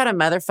 I caught a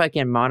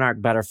motherfucking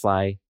monarch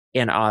butterfly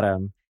in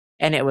autumn.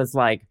 And it was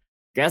like,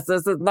 guess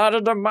this is not a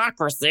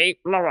democracy.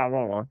 Blah,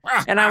 blah, blah.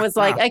 And I was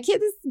like,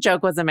 this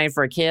joke wasn't made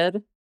for a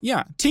kid.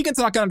 Yeah. Tegan's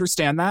not going to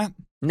understand that.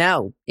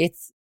 No,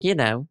 it's,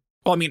 Well,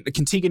 I mean,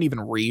 can Tegan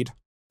even read?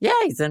 Yeah,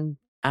 he's in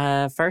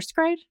first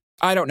grade.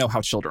 I don't know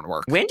how children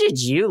work. When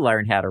did you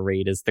learn how to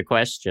read is the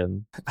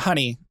question.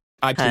 Honey,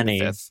 I plead the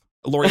fifth.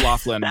 Lori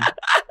Loughlin.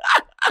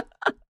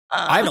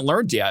 I haven't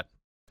learned yet.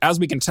 As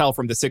we can tell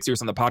from the 6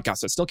 years on the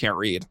podcast, I still can't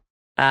read.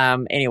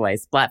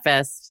 Anyways,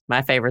 Splatfest,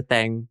 my favorite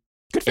thing.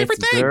 Good favorite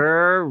thing.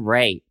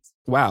 Great.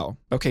 Wow.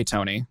 Okay,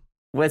 Tony.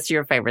 What's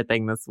your favorite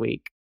thing this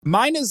week?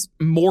 Mine is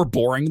more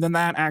boring than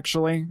that,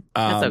 actually.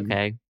 That's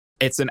okay.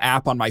 It's an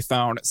app on my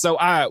phone. So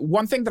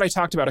one thing that I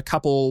talked about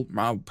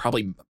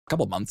probably a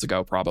couple months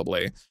ago,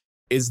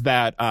 is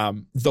that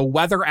the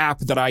weather app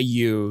that I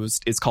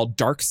used is called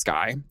Dark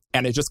Sky,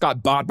 and it just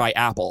got bought by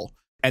Apple.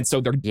 And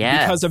so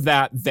because of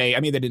that, they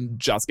didn't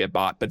just get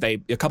bought, but a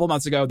couple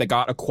months ago, they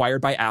got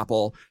acquired by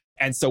Apple.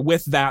 And so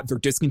with that, they're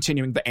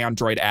discontinuing the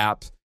Android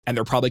app, and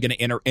they're probably going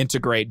to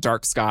integrate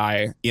Dark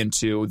Sky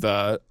into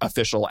the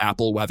official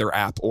Apple weather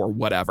app or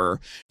whatever.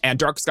 And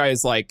Dark Sky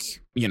is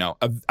like,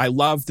 I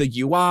love the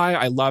UI.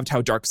 I loved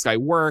how Dark Sky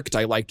worked.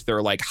 I liked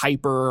their like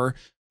hyper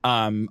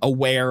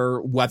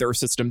aware weather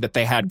system that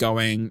they had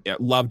going.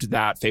 Loved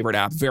that. Favorite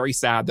app. Very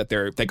sad that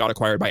they got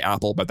acquired by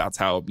Apple, but that's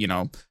how,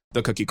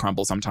 the cookie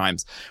crumbles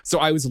sometimes. So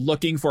I was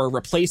looking for a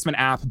replacement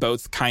app,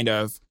 both kind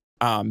of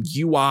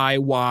UI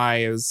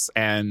wise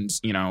and,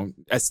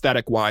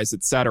 aesthetic wise,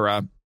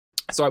 etc.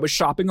 So I was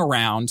shopping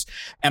around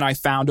and I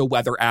found a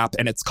weather app,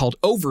 and it's called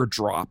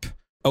Overdrop,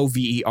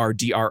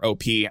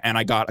 Overdrop. And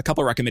I got a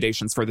couple of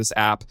recommendations for this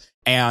app.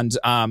 And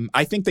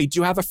I think they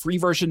do have a free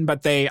version,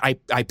 but I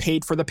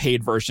paid for the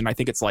paid version. I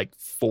think it's like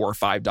 $4 or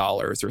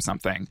 $5 or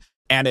something.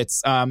 And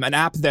it's an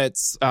app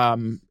that's, I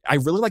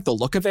really like the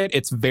look of it.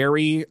 It's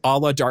very a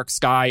la Dark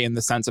Sky in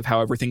the sense of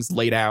how everything's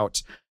laid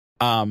out.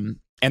 And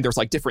there's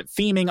like different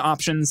theming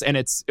options. And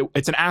it's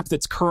an app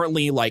that's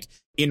currently like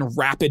in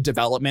rapid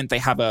development. They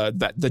have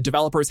the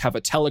developers have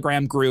a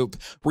Telegram group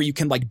where you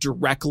can like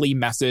directly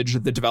message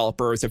the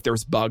developers if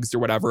there's bugs or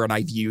whatever. And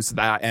I've used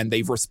that, and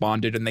they've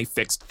responded and they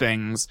fixed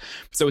things.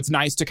 So it's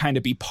nice to kind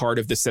of be part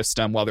of the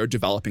system while they're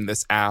developing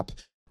this app.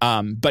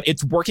 But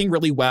it's working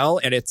really well,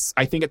 and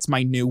I think it's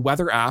my new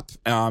weather app,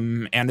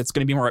 and it's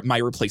going to be my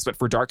replacement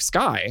for Dark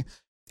Sky.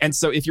 And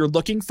so if you're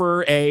looking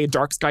for a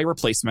Dark Sky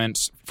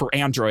replacement for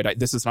Android,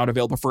 this is not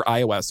available for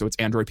iOS, so it's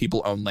Android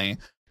people only,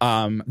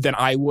 then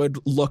I would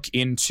look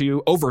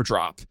into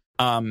Overdrop.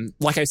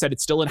 Like I said,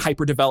 it's still in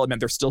hyper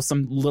development. There's still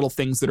some little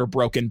things that are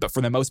broken, but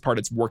for the most part,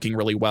 it's working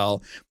really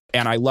well.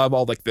 And I love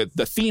all like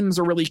the themes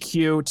are really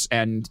cute,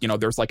 and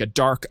there's like a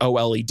dark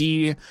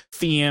OLED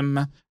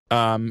theme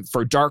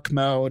for dark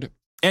mode.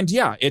 And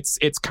yeah, it's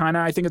kind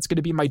of, I think it's going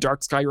to be my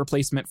Dark Sky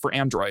replacement for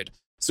Android.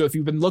 So if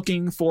you've been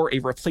looking for a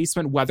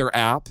replacement weather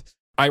app,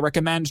 I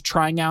recommend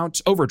trying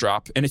out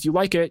Overdrop. And if you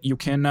like it, you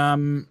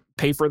can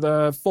pay for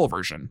the full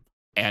version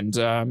and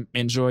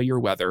enjoy your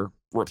weather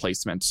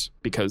replacement,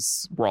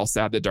 because we're all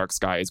sad that Dark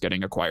Sky is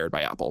getting acquired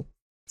by Apple.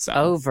 So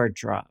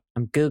Overdrop.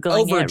 I'm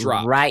Googling it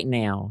right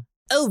now.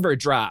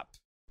 Overdrop.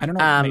 I don't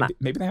know.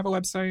 Maybe they have a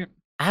website.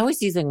 I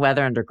was using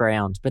Weather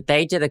Underground, but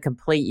they did a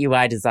complete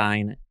UI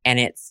design, and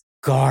it's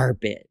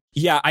garbage.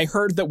 Yeah, I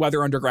heard that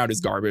Weather Underground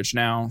is garbage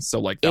now. So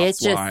like, that's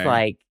it's just why.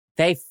 Like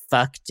they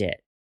fucked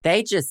it.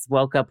 They just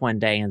woke up one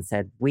day and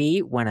said,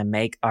 we want to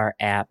make our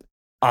app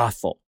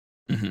awful.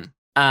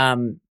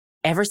 Mm-hmm.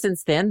 Ever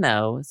since then,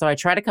 though, so I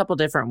tried a couple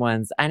different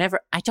ones. I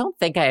don't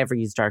think I ever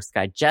used Dark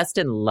Sky.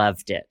 Justin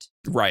loved it.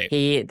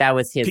 Right. That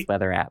was his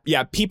weather app.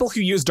 Yeah, people who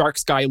use Dark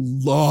Sky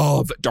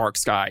love Dark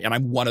Sky, and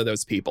I'm one of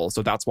those people.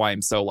 So that's why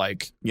I'm so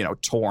like,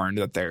 torn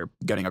that they're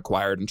getting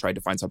acquired, and tried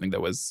to find something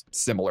that was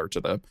similar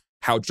to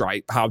how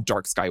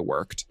Dark Sky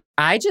worked.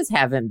 I just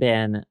haven't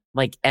been,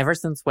 like, ever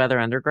since Weather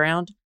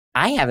Underground,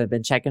 I haven't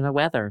been checking the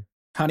weather.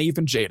 Honey, you've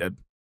been jaded.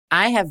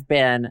 I have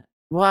been.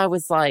 Well, I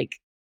was like,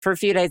 for a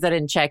few days I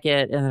didn't check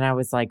it, and then I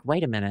was like,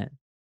 wait a minute,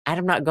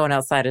 I'm not going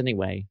outside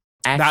anyway.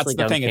 That's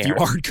the thing. Care. If you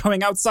are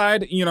going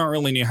outside, you don't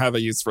really need to have a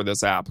use for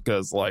this app,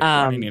 because like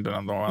you need to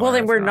know the weather. Well,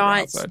 then we're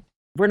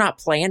not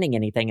planning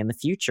anything in the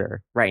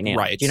future right now.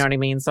 Right. Do you know what I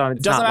mean? So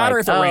it doesn't matter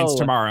if it rains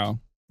tomorrow.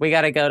 We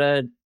got to go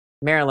to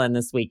Maryland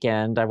this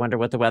weekend. I wonder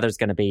what the weather's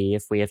going to be,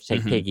 if we have to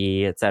take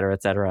Piggy, et cetera,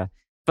 et cetera.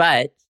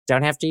 But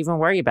don't have to even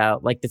worry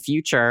about like the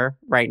future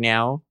right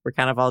now. We're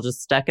kind of all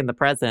just stuck in the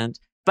present.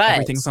 But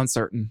everything's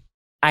uncertain.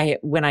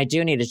 When I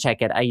do need to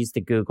check it, I use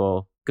the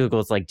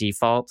Google's like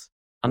default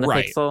on the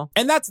Pixel.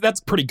 And that's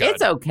pretty good.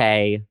 It's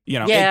okay.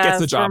 It gets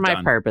the job for my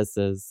done.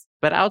 Purposes.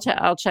 But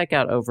I'll check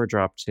out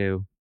Overdrop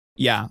too.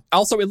 Yeah.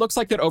 Also, it looks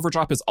like that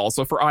Overdrop is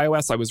also for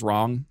iOS. I was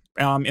wrong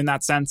in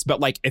that sense. But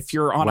like, if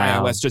you're on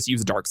iOS, just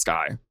use Dark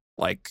Sky.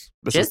 Like,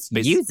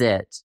 use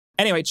it.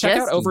 Anyway, check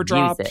out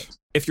Overdrop.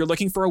 If you're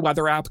looking for a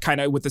weather app kind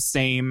of with the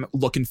same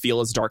look and feel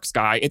as Dark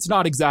Sky, it's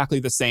not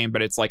exactly the same,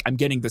 but it's like I'm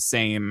getting the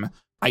same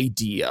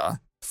idea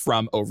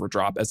from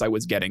Overdrop as I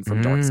was getting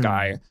from Dark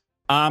Sky.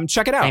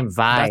 Check it out. Same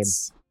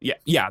vibes.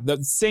 Yeah,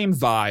 the same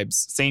vibes,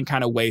 same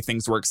kind of way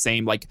things work,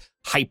 same like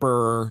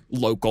hyper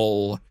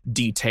local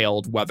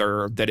detailed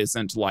weather that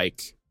isn't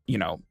like,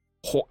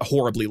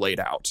 horribly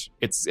laid out.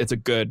 It's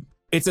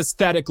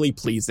aesthetically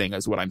pleasing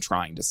is what I'm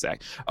trying to say.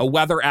 A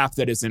weather app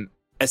that isn't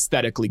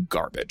aesthetically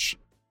garbage.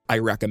 I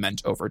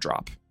recommend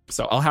Overdrop.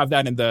 So I'll have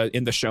that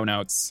in the show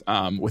notes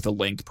with a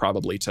link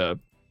probably to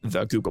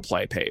the Google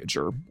Play page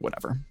or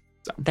whatever.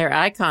 So. Their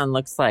icon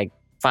looks like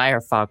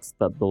Firefox,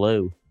 but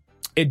blue.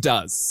 It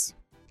does.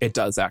 It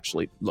does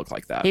actually look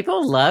like that.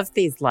 People love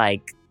these,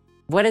 like,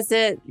 what is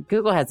it?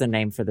 Google has a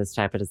name for this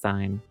type of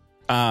design.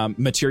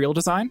 Material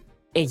design?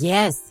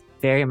 Yes.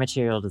 Very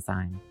material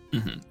design.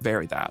 Mm-hmm.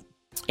 Very that.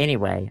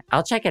 Anyway,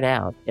 I'll check it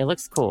out. It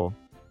looks cool.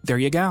 There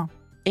you go.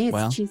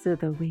 It's cheese of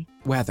the week.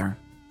 Weather.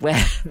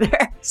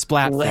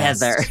 Splatfest.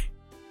 Weather.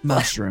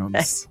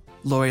 Mushrooms.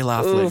 Lori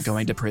Loughlin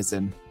going to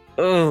prison.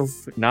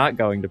 Oof. Not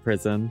going to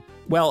prison.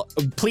 Well,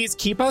 please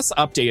keep us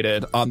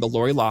updated on the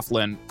Lori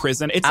Loughlin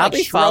prison. I'll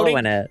be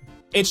following it.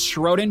 It's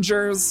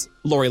Schrodinger's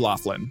Lori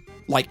Loughlin.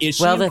 Like, is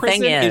she in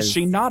prison? Is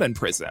she not in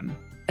prison?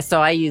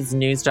 So I use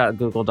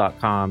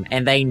news.google.com,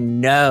 and they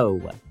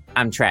know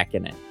I'm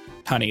tracking it.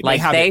 Honey,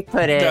 like they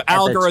put it at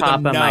the top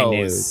of my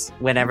news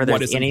whenever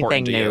there's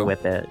anything new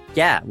with it.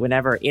 Yeah,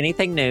 whenever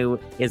anything new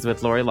is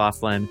with Lori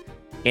Loughlin,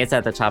 it's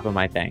at the top of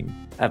my thing,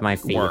 of my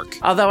feed.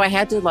 Although I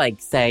had to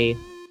say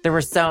there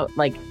were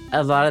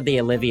a lot of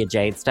the Olivia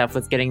Jade stuff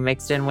was getting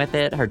mixed in with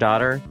it, her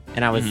daughter,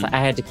 and I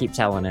had to keep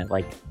telling it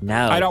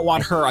no. I don't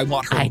want her, I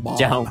want her mom. I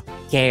don't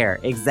care.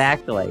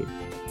 Exactly.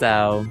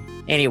 So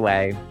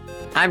anyway,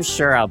 I'm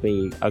sure I'll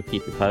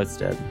keep you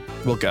posted.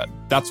 Well, good.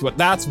 That's what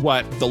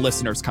the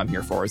listeners come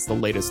here for, is the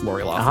latest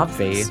Lori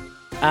Loughlin.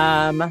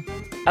 I'll be.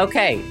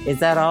 Okay, is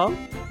that all?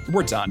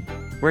 We're done.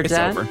 It's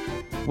done? Over.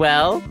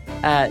 Well,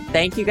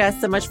 thank you guys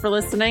so much for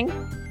listening.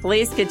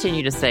 Please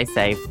continue to stay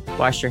safe.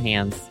 Wash your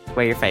hands.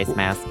 Wear your face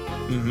mask.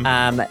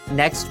 Mm-hmm.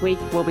 Next week,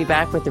 we'll be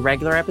back with the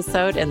regular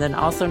episode. And then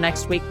also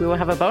next week, we will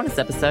have a bonus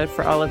episode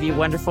for all of you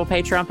wonderful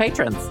Patreon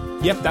patrons.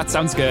 Yep, that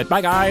sounds good.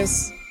 Bye,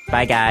 guys.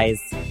 Bye, guys.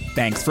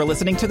 Thanks for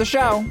listening to the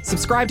show.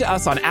 Subscribe to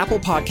us on Apple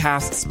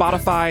Podcasts,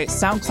 Spotify,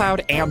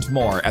 SoundCloud, and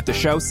more at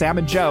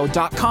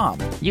theshowsamandjoe.com.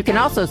 You can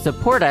also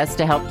support us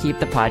to help keep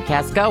the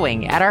podcast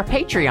going at our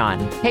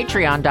Patreon,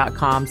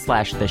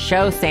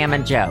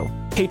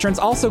 patreon.com/theshowsamandjoe. Patrons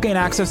also gain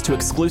access to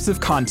exclusive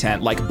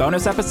content like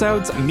bonus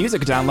episodes,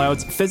 music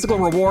downloads, physical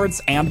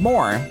rewards, and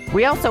more.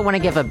 We also want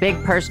to give a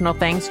big personal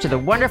thanks to the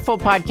wonderful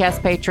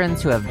podcast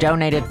patrons who have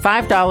donated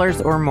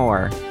 $5 or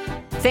more.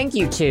 Thank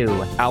you to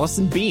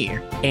Allison B.,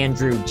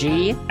 Andrew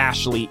G.,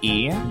 Ashley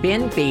E.,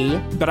 Ben B.,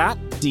 Brat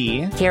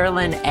D.,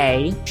 Carolyn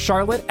A.,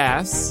 Charlotte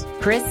S.,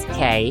 Chris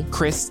K.,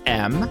 Chris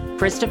M.,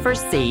 Christopher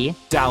C.,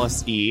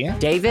 Dallas E.,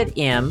 David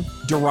M.,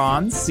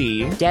 Duran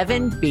C.,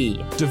 Devin B.,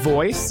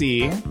 Devoy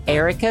C.,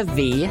 Erica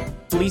V.,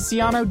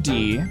 Feliciano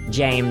D.,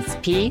 James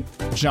P.,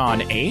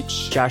 John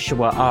H.,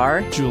 Joshua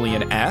R.,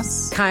 Julian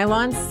S.,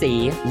 Kylon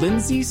C.,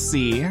 Lindsay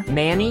C.,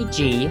 Manny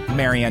G.,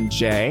 Marian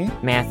J.,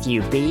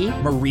 Matthew B.,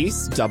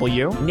 Maurice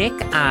W., Nick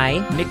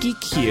I., Nikki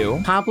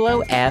Q., Pablo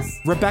F.,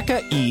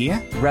 Rebecca E.,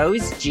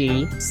 Rose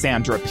G.,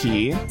 Sandra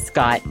P.,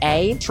 Scott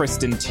A.,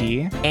 Tristan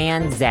T.,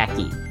 and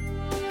Zachy.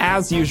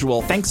 As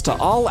usual, thanks to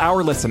all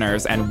our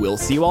listeners, and we'll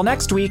see you all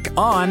next week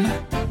on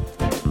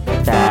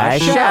The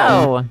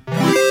Show.